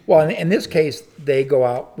perfectly. Well, in this case, they go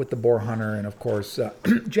out with the boar hunter, and of course,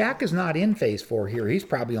 Jack is not in phase 4 here. He's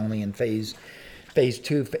probably only in phase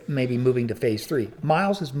 2, maybe moving to phase 3.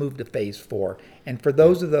 Miles has moved to phase 4. And for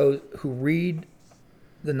those who read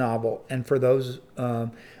the novel, and for those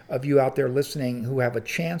of you out there listening who have a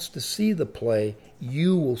chance to see the play,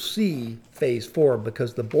 you will see phase 4,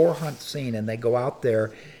 because the boar hunt scene, and they go out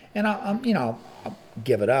there, and I'll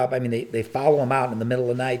give it up. I mean, they follow him out in the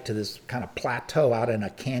middle of the night to this kind of plateau out in a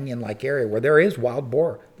canyon-like area where there is wild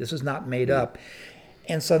boar. This is not made up.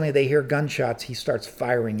 And suddenly they hear gunshots. He starts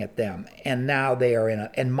firing at them. And now they are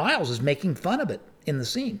and Miles is making fun of it in the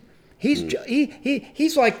scene.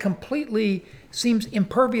 He's like completely seems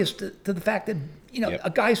impervious to the fact that, a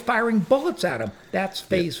guy's firing bullets at him. That's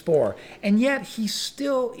phase 4. And yet he's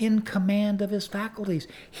still in command of his faculties.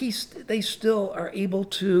 They still are able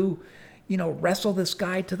to, wrestle this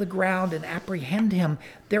guy to the ground and apprehend him.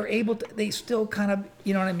 They still kind of,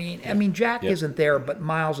 you know what I mean? I mean, Jack isn't there, but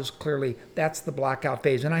Miles is clearly, that's the blackout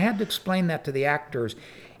phase. And I had to explain that to the actors.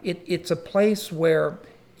 It's a place where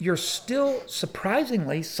you're still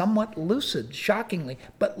surprisingly somewhat lucid, shockingly,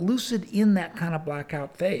 but lucid in that kind of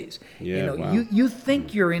blackout phase. You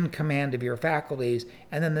think you're in command of your faculties,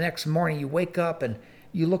 and then the next morning you wake up and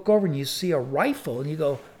you look over and you see a rifle and you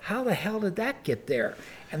go, how the hell did that get there?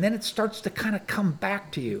 And then it starts to kind of come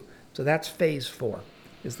back to you. So that's phase 4,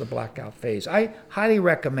 is the blackout phase. I highly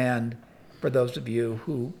recommend for those of you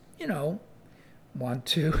who, want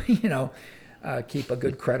to, keep a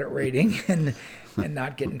good credit rating and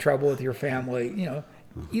not get in trouble with your family,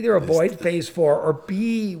 either avoid phase 4 or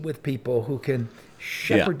be with people who can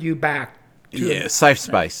shepherd you back Yeah, safe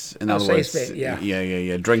space. In other safe words, space, yeah.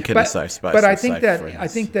 yeah. Drink in a safe space. But I with think safe that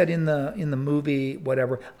friends. in the movie,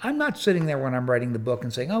 whatever, I'm not sitting there when I'm writing the book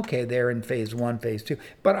and saying, okay, they're in phase 1, phase 2,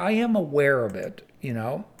 but I am aware of it,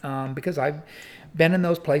 because I've been in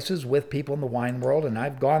those places with people in the wine world, and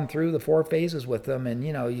I've gone through the 4 phases with them, and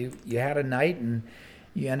you had a night and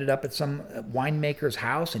you ended up at some winemaker's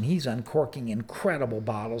house and he's uncorking incredible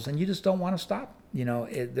bottles, and you just don't want to stop.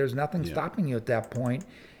 There's nothing stopping you at that point,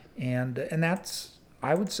 and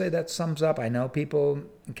I would say that sums up. I know people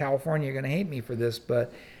in California are going to hate me for this,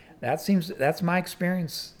 but that's my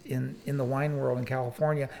experience in the wine world in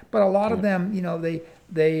California. But a lot of them,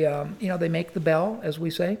 they make the bell, as we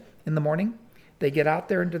say, in the morning. They get out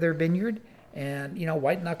there into their vineyard and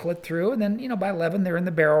white knuckle it through, and then by 11 they're in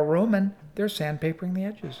the barrel room and they're sandpapering the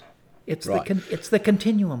edges. It's Right. it's the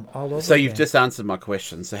continuum all over. So you've again. just answered my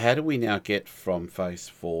question. So how do we now get from phase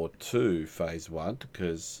 4 to phase 1?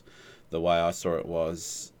 Because the way I saw it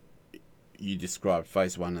was, you described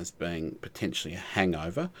phase 1 as being potentially a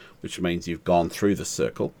hangover, which means you've gone through the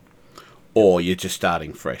circle, or you're just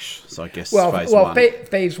starting fresh. So I guess phase 1.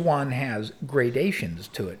 Phase 1 has gradations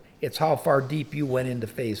to it. It's how far deep you went into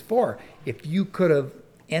phase 4. If you could have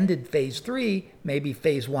ended phase 3, maybe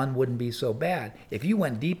phase 1 wouldn't be so bad. If you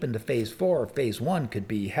went deep into phase 4, phase 1 could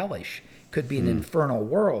be hellish, could be an infernal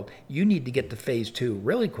world. You need to get to phase 2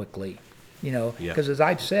 really quickly, because as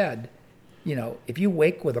I've said, if you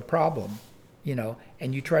wake with a problem,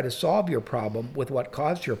 and you try to solve your problem with what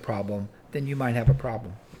caused your problem, then you might have a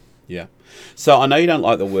problem. Yeah. So I know you don't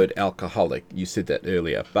like the word alcoholic. You said that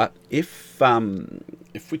earlier. But if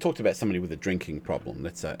we talked about somebody with a drinking problem,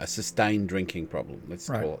 let's say a sustained drinking problem, let's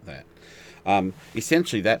Right. call it that.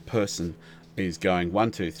 Essentially, that person is going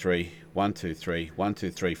 1, 2, 3, 1, 2, 3, 1, 2,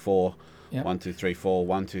 3, 4, Yep. 1, 2, 3, 4,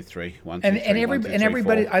 1, 2, 3, 1, 2, And 3, and 1, 2, 3,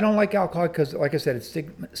 everybody, 4. I don't like alcohol because, like I said, it's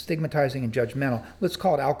stigmatizing and judgmental. Let's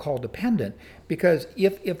call it alcohol dependent, because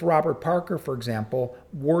if Robert Parker, for example,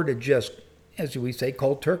 were to just, as we say,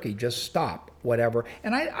 cold turkey, just stop, whatever.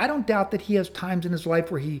 And I don't doubt that he has times in his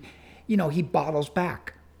life where he bottles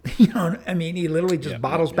back. He literally just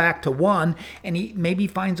bottles back to 1, and he maybe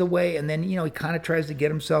finds a way, and then he kind of tries to get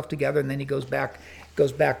himself together, and then he goes back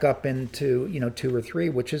up into 2 or 3,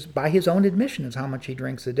 which is, by his own admission, is how much he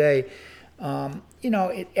drinks a day.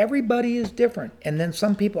 Everybody is different, and then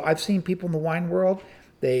some people, I've seen people in the wine world,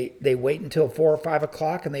 they wait until 4 or 5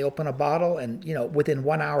 o'clock and they open a bottle, and within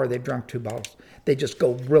 1 hour they've drunk 2 bottles. They just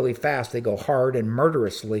go really fast. They go hard and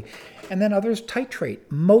murderously. And then others titrate.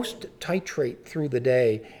 Most titrate through the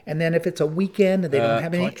day. And then if it's a weekend and they don't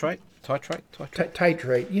have any Titrate?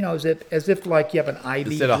 titrate, as if like you have an IV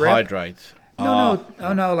Instead of drip. hydrate. No,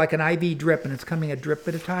 like an IV drip, and it's coming a drip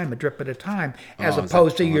at a time, as is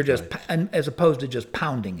opposed that as opposed to just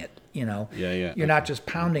pounding it. Yeah, You're not just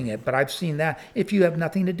pounding it, but I've seen that. If you have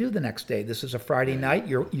nothing to do the next day, this is a Friday night,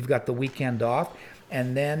 you've got the weekend off,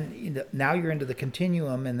 and then now you're into the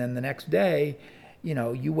continuum, and then the next day,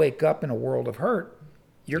 you wake up in a world of hurt.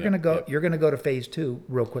 You're gonna go to phase 2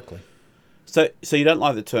 real quickly. So you don't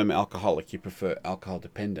like the term alcoholic, you prefer alcohol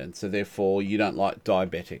dependent. So therefore you don't like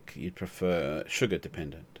diabetic, you prefer sugar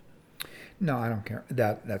dependent. No, I don't care.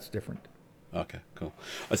 That's different. Okay, cool.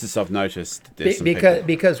 It's just I've noticed there's some people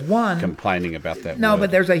Because one, complaining about that no, word.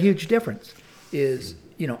 but there's a huge difference. Is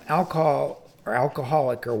alcohol or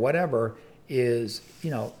alcoholic or whatever is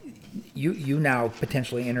you now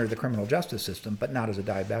potentially enter the criminal justice system, but not as a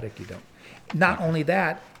diabetic. You don't. Not only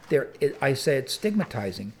that, I say it's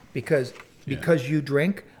stigmatizing because you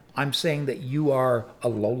drink. I'm saying that you are a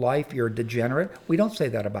lowlife. You're a degenerate. We don't say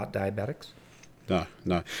that about diabetics.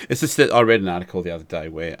 No. It's just that I read an article the other day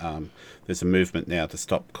where there's a movement now to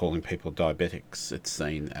stop calling people diabetics. It's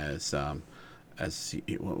seen as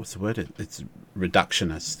what's the word? It's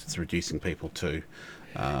reductionist. It's reducing people to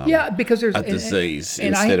Because there's a disease and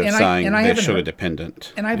instead of saying they're sugar heard,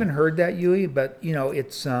 dependent. And I haven't heard that, Yui, but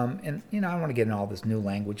it's and I don't want to get into all this new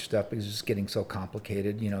language stuff because it's just getting so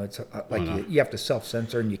complicated. It's like you have to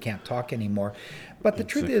self-censor and you can't talk anymore. But the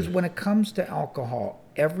truth is, when it comes to alcohol,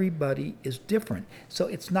 everybody is different. So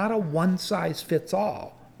it's not a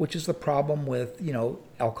one-size-fits-all, which is the problem with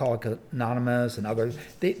Alcoholics Anonymous and others.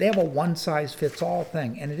 They have a one-size-fits-all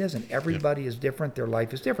thing, and it isn't. Everybody is different. Their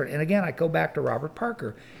life is different. And again, I go back to Robert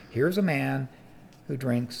Parker. Here's a man who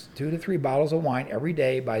drinks 2 to 3 bottles of wine every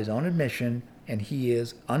day by his own admission, and he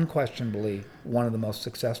is unquestionably one of the most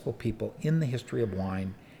successful people in the history of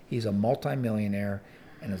wine. He's a multimillionaire,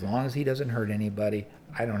 and as long as he doesn't hurt anybody,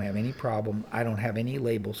 I don't have any problem. I don't have any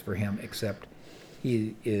labels for him except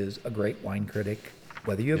he is a great wine critic.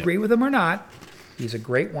 Whether you agree with him or not, He's a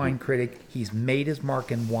great wine critic. He's made his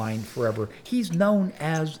mark in wine forever. He's known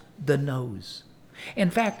as the Nose.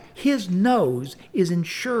 In fact, his nose is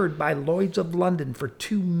insured by Lloyd's of London for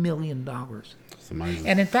 $2 million. It's amazing.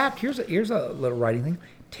 And in fact, here's a little writing thing.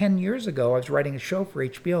 10 years ago, I was writing a show for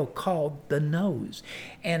HBO called The Nose.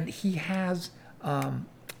 And he has,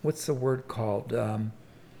 what's the word called? Oh,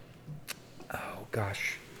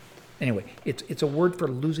 gosh. Anyway, it's a word for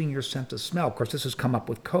losing your sense of smell. Of course, this has come up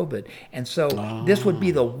with COVID. And so this would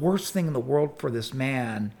be the worst thing in the world for this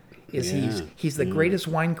man. He's the greatest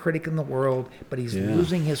wine critic in the world, but he's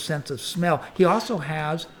losing his sense of smell. He also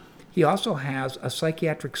has a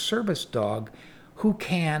psychiatric service dog who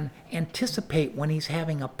can anticipate when he's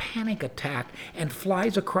having a panic attack and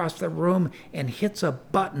flies across the room and hits a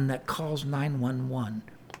button that calls 911.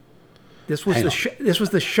 This was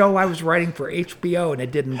the show I was writing for HBO, and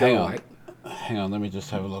it didn't go right. Hang on, let me just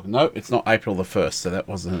have a look. No, it's not April the 1st, so that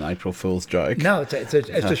wasn't an April Fool's joke. No, it's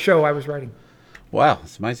a show I was writing. Wow,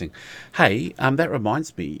 it's amazing. Hey, that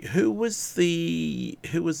reminds me, who was the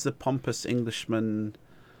pompous Englishman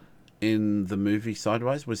in the movie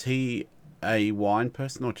Sideways? Was he a wine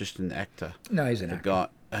person or just an actor? No, he's an actor.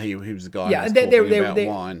 He was the guy Yeah, who was talking about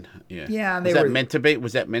wine. Yeah, yeah. Was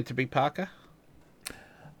that meant to be Parker?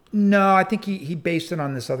 No, I think he based it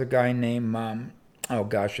on this other guy named,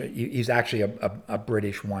 he's actually a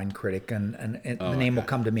British wine critic, and the name will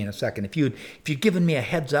come to me in a second. If you'd given me a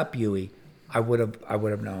heads up, Huey, I would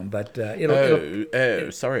have known. But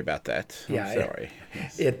sorry about that. Yeah, I'm sorry.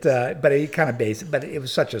 But he kind of based it. But it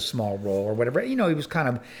was such a small role or whatever. He was kind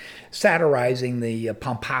of satirizing the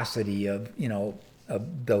pomposity of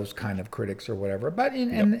those kind of critics or whatever. But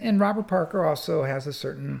and Robert Parker also has a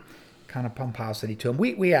certain kind of pomposity to him.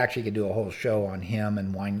 We actually could do a whole show on him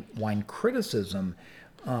and wine criticism.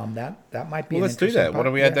 That might be. Well, let's do that. Why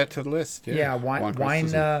don't we add that to the list? Yeah,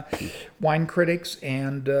 wine critics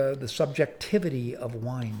and the subjectivity of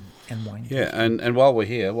wine and wine. Yeah, and while we're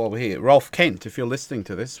here, Rolf Kent, if you're listening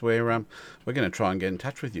to this, we're going to try and get in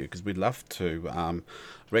touch with you because we'd love to.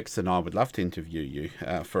 Rex and I would love to interview you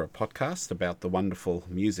for a podcast about the wonderful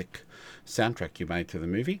music soundtrack you made to the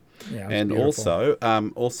movie. Yeah, and beautiful.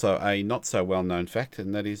 also a not so well known fact,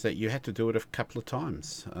 and that is that you had to do it a couple of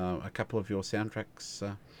times. A couple of your soundtracks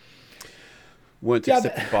weren't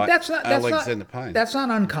accepted by Alexander Payne. That's not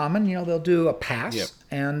uncommon. They'll do a pass,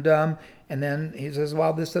 and then he says,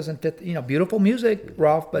 "Well, this doesn't fit. Beautiful music,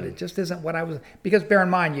 Rolf, but it just isn't what I was." Because bear in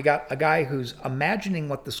mind, you got a guy who's imagining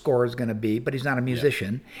what the score is going to be, but he's not a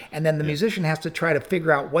musician, and then the musician has to try to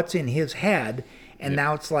figure out what's in his head. And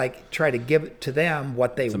now it's like try to give it to them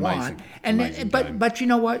what they want, but you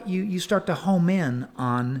know what? You start to home in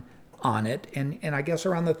on it, and I guess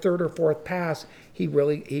around the third or fourth pass, he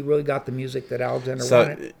really got the music that Alexander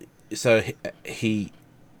wanted. So he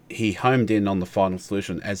homed in on the final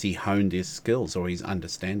solution as he honed his skills or his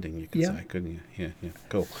understanding. You could say, couldn't you? Yeah,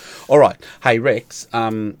 cool. All right, hey Rex,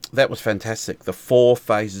 that was fantastic. The 4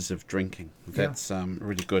 phases of drinking. That's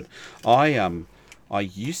really good. I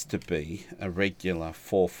used to be a regular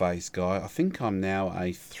 4-phase guy. I think I'm now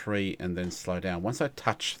a 3 and then slow down. Once I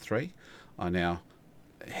touch 3, I now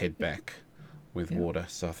head back with water.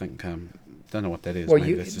 So I think, don't know what that is. Well,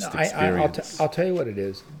 maybe that's just experience. I'll tell you what it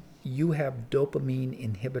is. You have dopamine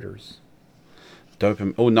inhibitors.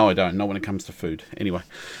 Oh, no, I don't. Not when it comes to food. Anyway,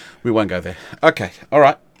 we won't go there. Okay, all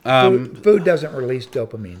right. Food doesn't release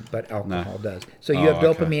dopamine, but alcohol does. So you have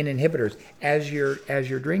dopamine inhibitors. As you're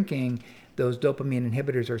drinking, those dopamine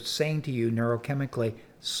inhibitors are saying to you neurochemically,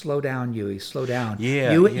 slow down, Huey, slow down.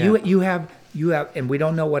 You have, and we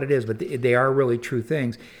don't know what it is, but they are really true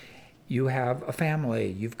things. You have a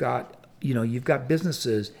family. You've got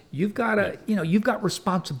businesses. You've got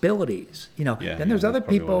responsibilities. Then there's other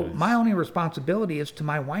people. My only responsibility is to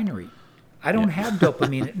my winery. I don't have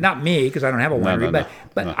dopamine. Not me, because I don't have a winery.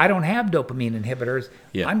 But I don't have dopamine inhibitors.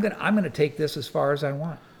 Yeah. I'm gonna take this as far as I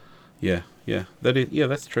want. Yeah.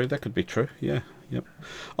 That's true. That could be true. Yeah, yep.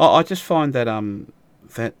 I just find that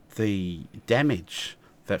that the damage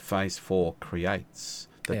that phase 4 creates,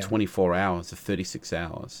 the 24 hours, the 36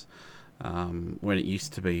 hours, when it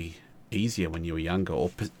used to be easier when you were younger,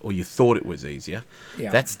 or you thought it was easier.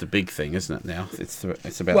 Yeah. That's the big thing, isn't it? Now it's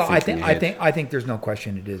about. Well, I think there's no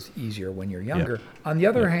question it is easier when you're younger. Yep. On the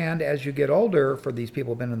other hand, as you get older, for these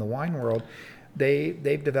people who've been in the wine world,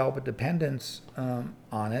 they've developed a dependence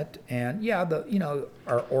on it, and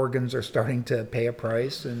our organs are starting to pay a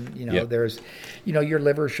price, and there's your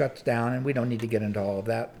liver shuts down, and we don't need to get into all of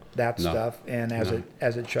that stuff. And as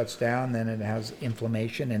it shuts down, then it has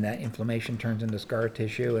inflammation, and that inflammation turns into scar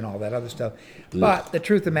tissue and all that other stuff. But the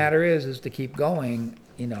truth of the matter is to keep going,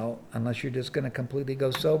 unless you're just going to completely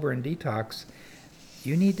go sober and detox,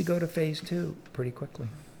 you need to go to phase 2 pretty quickly.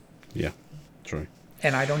 Yeah, true.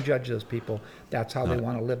 And I don't judge those people. That's how they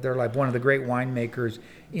want to live their life. One of the great winemakers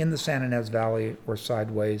in the San Ynez Valley or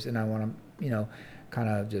Sideways, and I want to, kind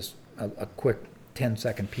of just a quick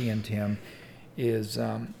 10-second pee into him, is,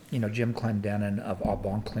 Jim Clendenin of Au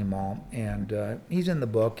Bon Clément. And he's in the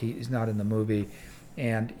book. He's not in the movie.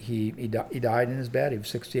 And he died in his bed. He was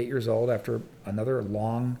 68 years old after another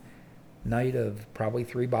long night of probably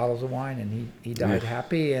 3 bottles of wine, and he died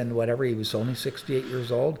happy and whatever. He was only 68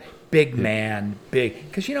 years old. Big man, big.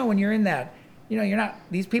 Because, when you're in that, you're not,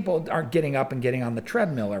 these people aren't getting up and getting on the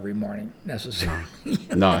treadmill every morning necessarily.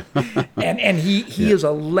 No. and he is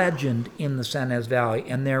a legend in the San Ynez Valley,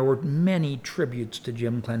 and there were many tributes to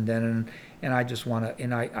Jim Clendenin, and I just want to,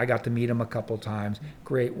 and I got to meet him a couple times.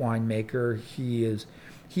 Great winemaker. He's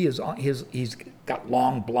got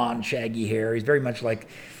long blonde shaggy hair. He's very much like,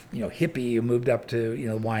 hippie who moved up to,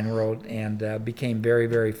 the wine world and became very,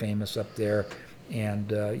 very famous up there. And,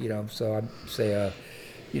 so I'd say a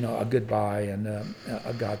goodbye and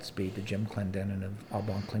a Godspeed to Jim Clendenin of Au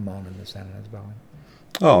Bon Clément in the San Ynez Valley.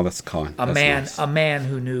 Oh, that's kind. A man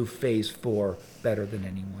who knew phase 4 better than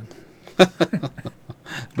anyone.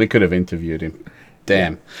 We could have interviewed him.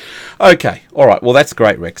 Damn. Yeah. Okay. All right. Well, that's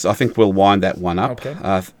great, Rex. I think we'll wind that one up. Okay.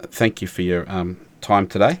 Thank you for your time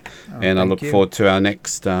today, and I look forward to our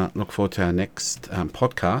next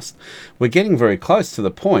podcast. We're getting very close to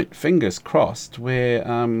the point, fingers crossed,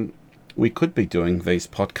 where we could be doing these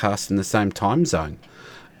podcasts in the same time zone.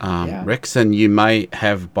 Rex, and you may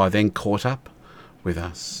have by then caught up with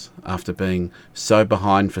us after being so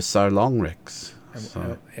behind for so long, Rex.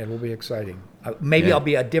 So. It will be exciting. Maybe I'll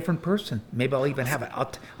be a different person. Maybe I'll even have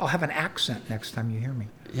I'll have an accent next time you hear me.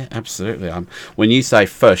 Yeah, absolutely. When you say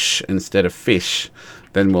fish instead of fish,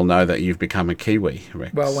 then we'll know that you've become a Kiwi,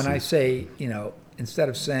 Rex. Well, when I say, instead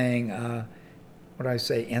of saying, what do I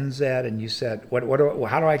say, NZ, and you said, how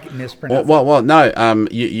do I mispronounce? Well, no,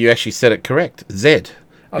 you actually said it correct. Z.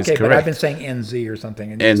 Okay, but I've been saying NZ or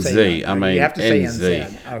something. And NZ, you have to NZ. say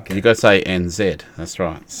NZ. Okay. You got to say NZ. That's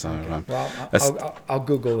right. So, well, I'll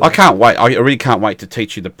Google that. I can't wait. I really can't wait to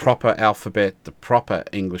teach you the proper alphabet, the proper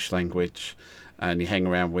English language, and you hang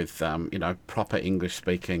around with proper English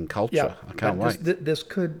speaking culture. Yeah, I can't wait. This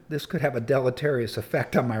could have a deleterious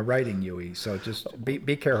effect on my writing, Yui. So just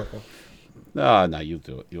be careful. No, you'll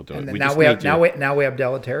do it. You'll do and it. Now we have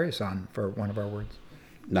deleterious on for one of our words.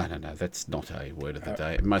 No, that's not a word of the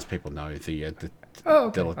day. Most people know the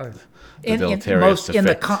most deleterious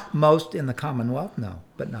effect. Most in the Commonwealth, no,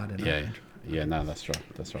 but not in our country. Yeah, no, that's right.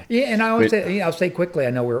 Yeah, and I'll say quickly.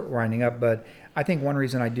 I know we're winding up, but I think one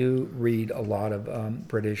reason I do read a lot of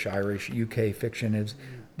British, Irish, UK fiction is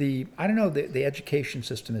the education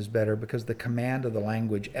system is better because the command of the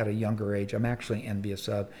language at a younger age, I'm actually envious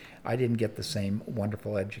of. I didn't get the same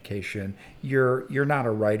wonderful education. You're not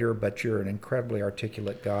a writer, but you're an incredibly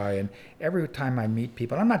articulate guy. And every time I meet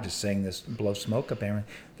people, and I'm not just saying this to blow smoke up anyone,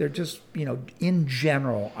 they're just, in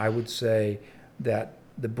general, I would say that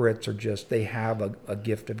the Brits are just, they have a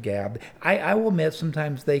gift of gab. I will admit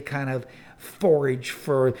sometimes they kind of forage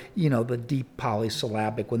for, the deep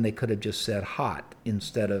polysyllabic when they could have just said hot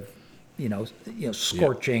instead of,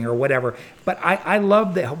 scorching or whatever. But I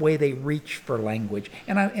love the way they reach for language.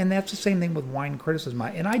 And that's the same thing with wine criticism.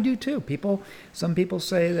 And I do too. Some people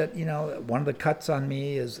say that, one of the cuts on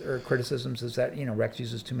me or criticisms is that, Rex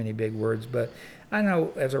uses too many big words. But I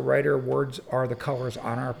know as a writer, words are the colors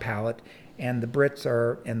on our palette. And the Brits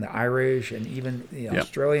are, and the Irish, and even the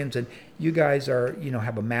Australians, and you guys are,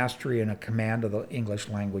 have a mastery and a command of the English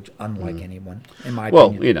language unlike anyone, in my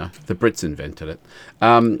opinion. Well, the Brits invented it,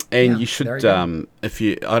 and you should,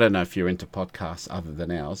 I don't know if you're into podcasts other than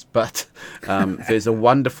ours, but there's a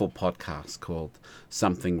wonderful podcast called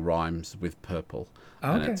Something Rhymes with Purple,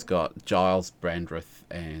 and it's got Giles Brandreth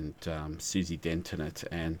and Susie Dent in it,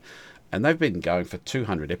 and they've been going for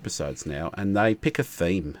 200 episodes now, and they pick a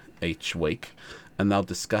theme each week, and they'll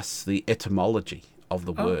discuss the etymology of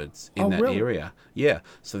the words in that area. Yeah,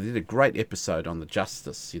 so they did a great episode on the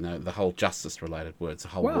justice, the whole justice-related words, the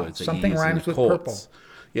whole words that Something you use Rhymes in the with courts. Purple.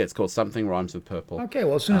 Yeah, it's called Something Rhymes with Purple. Okay,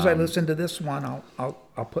 well, as soon as I listen to this one,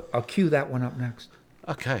 I'll cue that one up next.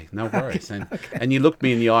 Okay, no worries. And you looked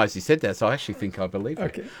me in the eyes. You said that, so I actually think I believe it.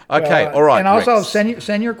 Okay. Okay. All right. And also Rex.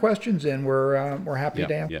 send your questions in. We're happy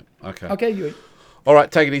to answer. Yeah. Okay. Okay, you. All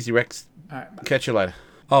right. Take it easy, Rex. All right. Bye. Catch you later.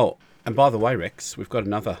 Oh, and by the way, Rex, we've got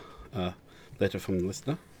another letter from the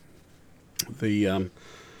listener. The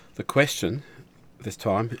question this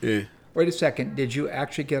time. Wait a second. Did you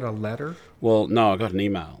actually get a letter? Well, no, I got an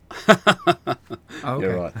email. Okay.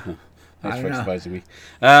 You're right. Thanks I for don't know. exposing me.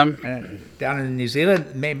 Down in New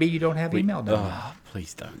Zealand, maybe you don't have email down there. Oh,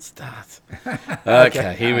 please don't start.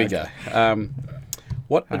 Okay, here we go.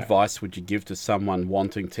 What advice would you give to someone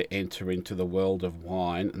wanting to enter into the world of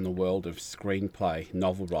wine and the world of screenplay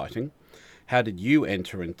novel writing? How did you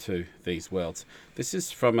enter into these worlds? This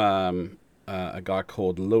is from a guy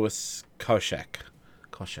called Lewis Koshak.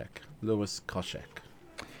 Lewis Koshak.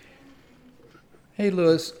 Hey,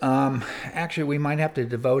 Lewis. Actually, we might have to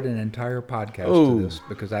devote an entire podcast Ooh. to this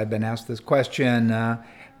because I've been asked this question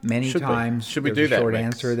many Should we? times. Should we There's do a that, short Rex?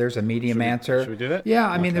 answer. There's a medium answer. Should we do that? Yeah,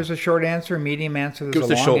 I mean, Okay. there's a short answer, medium answer. Give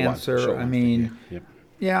There's us a a long short one. answer. Short I one. mean, Yep.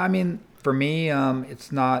 yeah, I mean, for me,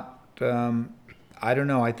 it's not. I don't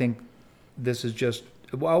know. I think this is just.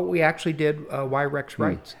 Well, we actually did Why Rex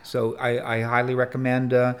Writes, so I highly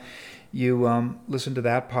recommend you listen to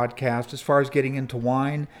that podcast. As far as getting into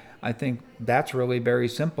wine, I think that's really very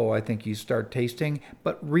simple. I think you start tasting,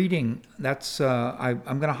 but reading. That's I'm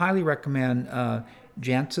going to highly recommend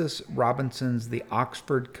Jancis Robinson's The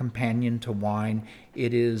Oxford Companion to Wine.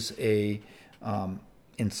 It is a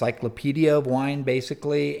encyclopedia of wine,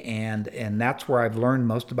 basically, and that's where I've learned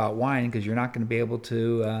most about wine, because you're not going to be able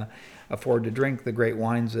to afford to drink the great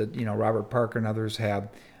wines that Robert Parker and others have,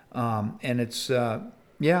 and it's there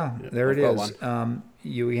I've it got is.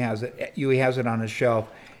 Huey has it. Huey has it on his shelf.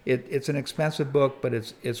 It's an expensive book, but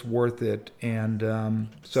it's worth it. And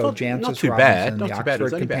so Jancis not too Robinson, bad. the Not too bad. It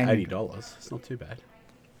was Oxford only about Companion. $80. It's not too bad.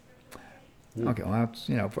 Okay, well,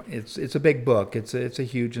 it's a big book. It's a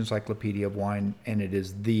huge encyclopedia of wine, and it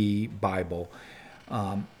is the Bible.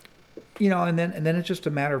 And then it's just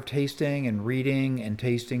a matter of tasting and reading and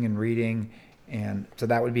tasting and reading, and so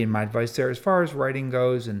that would be my advice there. As far as writing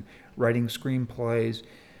goes and writing screenplays,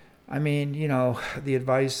 I mean, the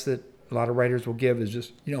advice that a lot of writers will give is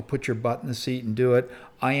just put your butt in the seat and do it.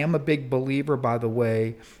 I am a big believer, by the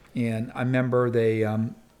way, and I remember they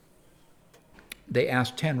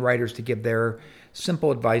asked 10 writers to give their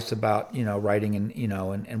simple advice about, writing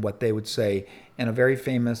and what they would say. And a very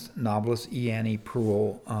famous novelist, E. Annie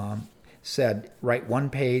Proulx, said, write one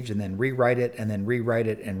page and then rewrite it and then rewrite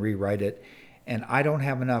it and rewrite it. And I don't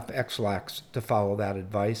have enough X-Lax to follow that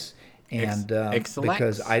advice. And X-Lax?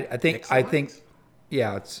 because I think,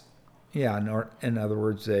 in other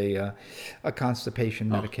words, a constipation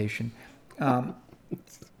medication.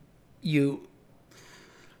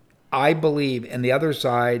 I believe, and the other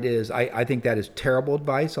side is, I think that is terrible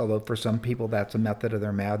advice, although for some people that's a method of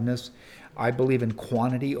their madness. I believe in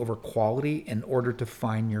quantity over quality in order to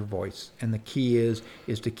find your voice. And the key is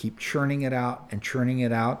to keep churning it out and churning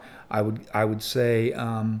it out. I would say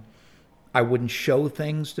I wouldn't show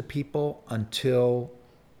things to people until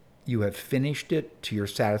you have finished it to your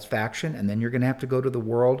satisfaction, and then you're going to have to go to the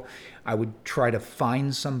world. I would try to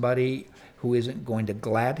find somebody who isn't going to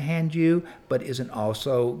glad hand you, but isn't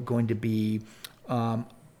also going to be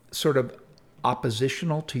sort of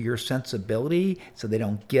oppositional to your sensibility, so they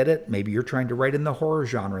don't get it. Maybe you're trying to write in the horror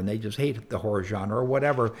genre and they just hate the horror genre or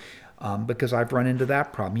whatever, because I've run into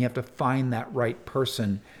that problem. You have to find that right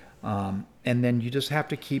person, and then you just have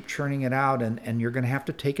to keep churning it out, and you're going to have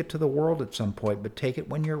to take it to the world at some point, but take it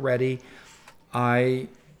when you're ready.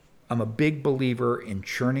 I'm a big believer in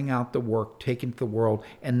churning out the work, taking it to the world,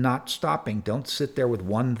 and not stopping. Don't sit there with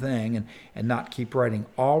one thing and not keep writing.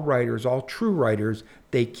 All writers, all true writers,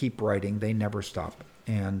 they keep writing. They never stop.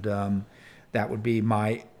 And that would be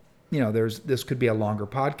my, this could be a longer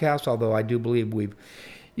podcast, although I do believe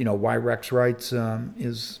Why Rex Writes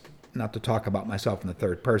is, not to talk about myself in the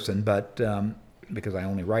third person, but because I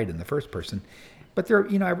only write in the first person. But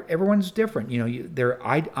everyone's different.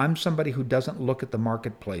 I'm somebody who doesn't look at the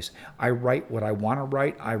marketplace. I write what I want to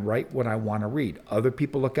write. I write what I want to read. Other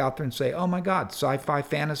people look out there and say, "Oh my God, sci-fi,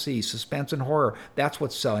 fantasy, suspense, and horror. That's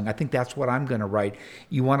what's selling. I think that's what I'm going to write."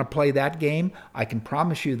 You want to play that game? I can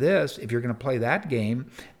promise you this: if you're going to play that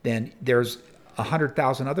game, then there's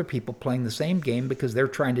 100,000 other people playing the same game, because they're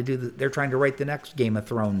trying to write the next Game of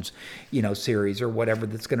Thrones, series or whatever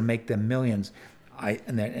that's going to make them millions.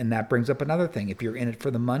 And that brings up another thing. If you're in it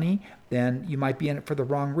for the money, then you might be in it for the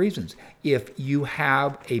wrong reasons. If you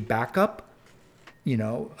have a backup,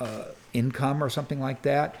 income or something like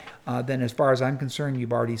that, then as far as I'm concerned,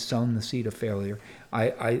 you've already sown the seed of failure.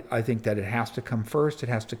 I think that it has to come first. It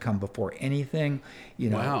has to come before anything.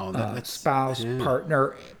 Wow, that's spouse,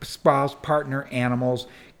 partner, animals,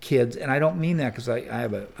 kids. And I don't mean that because I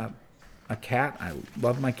have a cat. I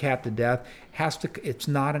love my cat to death. It's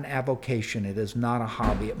not an avocation. It is not a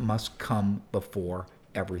hobby. It must come before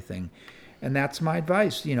everything. And that's my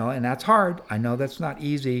advice, and that's hard. I know that's not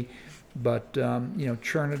easy, but,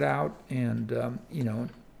 churn it out and,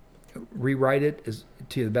 rewrite it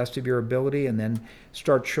to the best of your ability, and then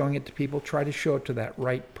start showing it to people. Try to show it to that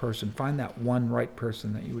right person. Find that one right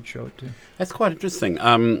person that you would show it to. That's quite interesting.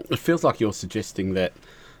 It feels like you're suggesting that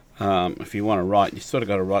if you want to write, you sort of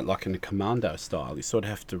got to write like in a commando style. You sort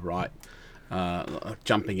of have to write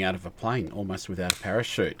jumping out of a plane, almost without a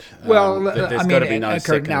parachute. Well, there's got to be no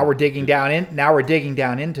second. Now we're digging down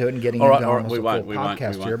into it and getting into almost a full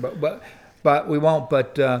podcast here. But we won't.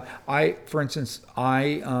 But for instance,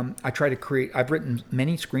 I try to create. I've written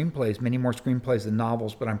many screenplays, many more screenplays than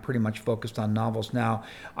novels, but I'm pretty much focused on novels now.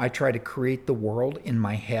 I try to create the world in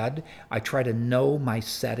my head. I try to know my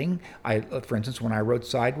setting. For instance, when I wrote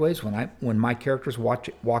Sideways, when my characters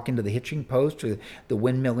walk into the hitching post or the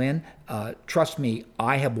windmill inn, trust me,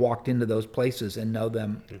 I have walked into those places and know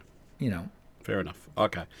them. Fair enough.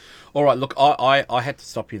 Okay. All right. Look, I had to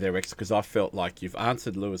stop you there, Rex, because I felt like you've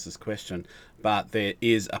answered Lewis's question, but there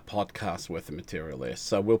is a podcast worth of material there.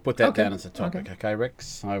 So we'll put that down as a topic. Okay, Rex?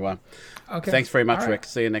 So thanks very much,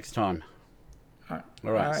 Rex. See you next time. All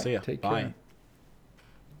right. See you. Take Bye. care.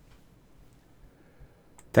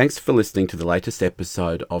 Thanks for listening to the latest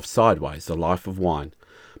episode of Sideways, The Life of Wine.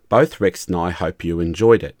 Both Rex and I hope you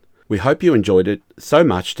enjoyed it. We hope you enjoyed it so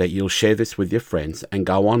much that you'll share this with your friends and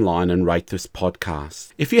go online and rate this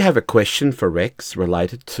podcast. If you have a question for Rex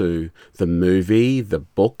related to the movie, the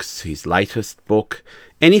books, his latest book,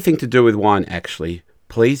 anything to do with wine actually,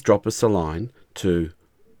 please drop us a line to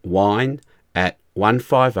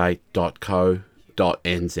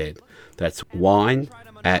wine@158.co.nz. That's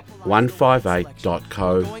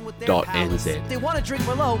wine@158.co.nz. They want to drink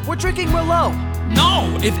Merlot. We're drinking Merlot.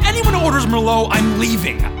 No! If anyone orders Merlot, I'm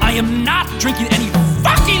leaving. I am not drinking any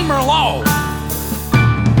fucking Merlot!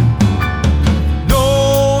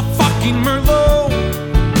 No fucking Merlot!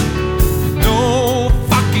 No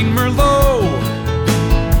fucking Merlot!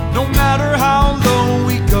 No matter how low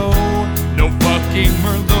we go, no fucking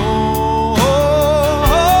Merlot!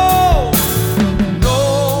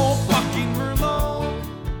 No fucking Merlot!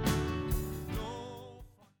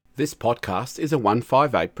 This podcast is a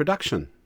 158 production.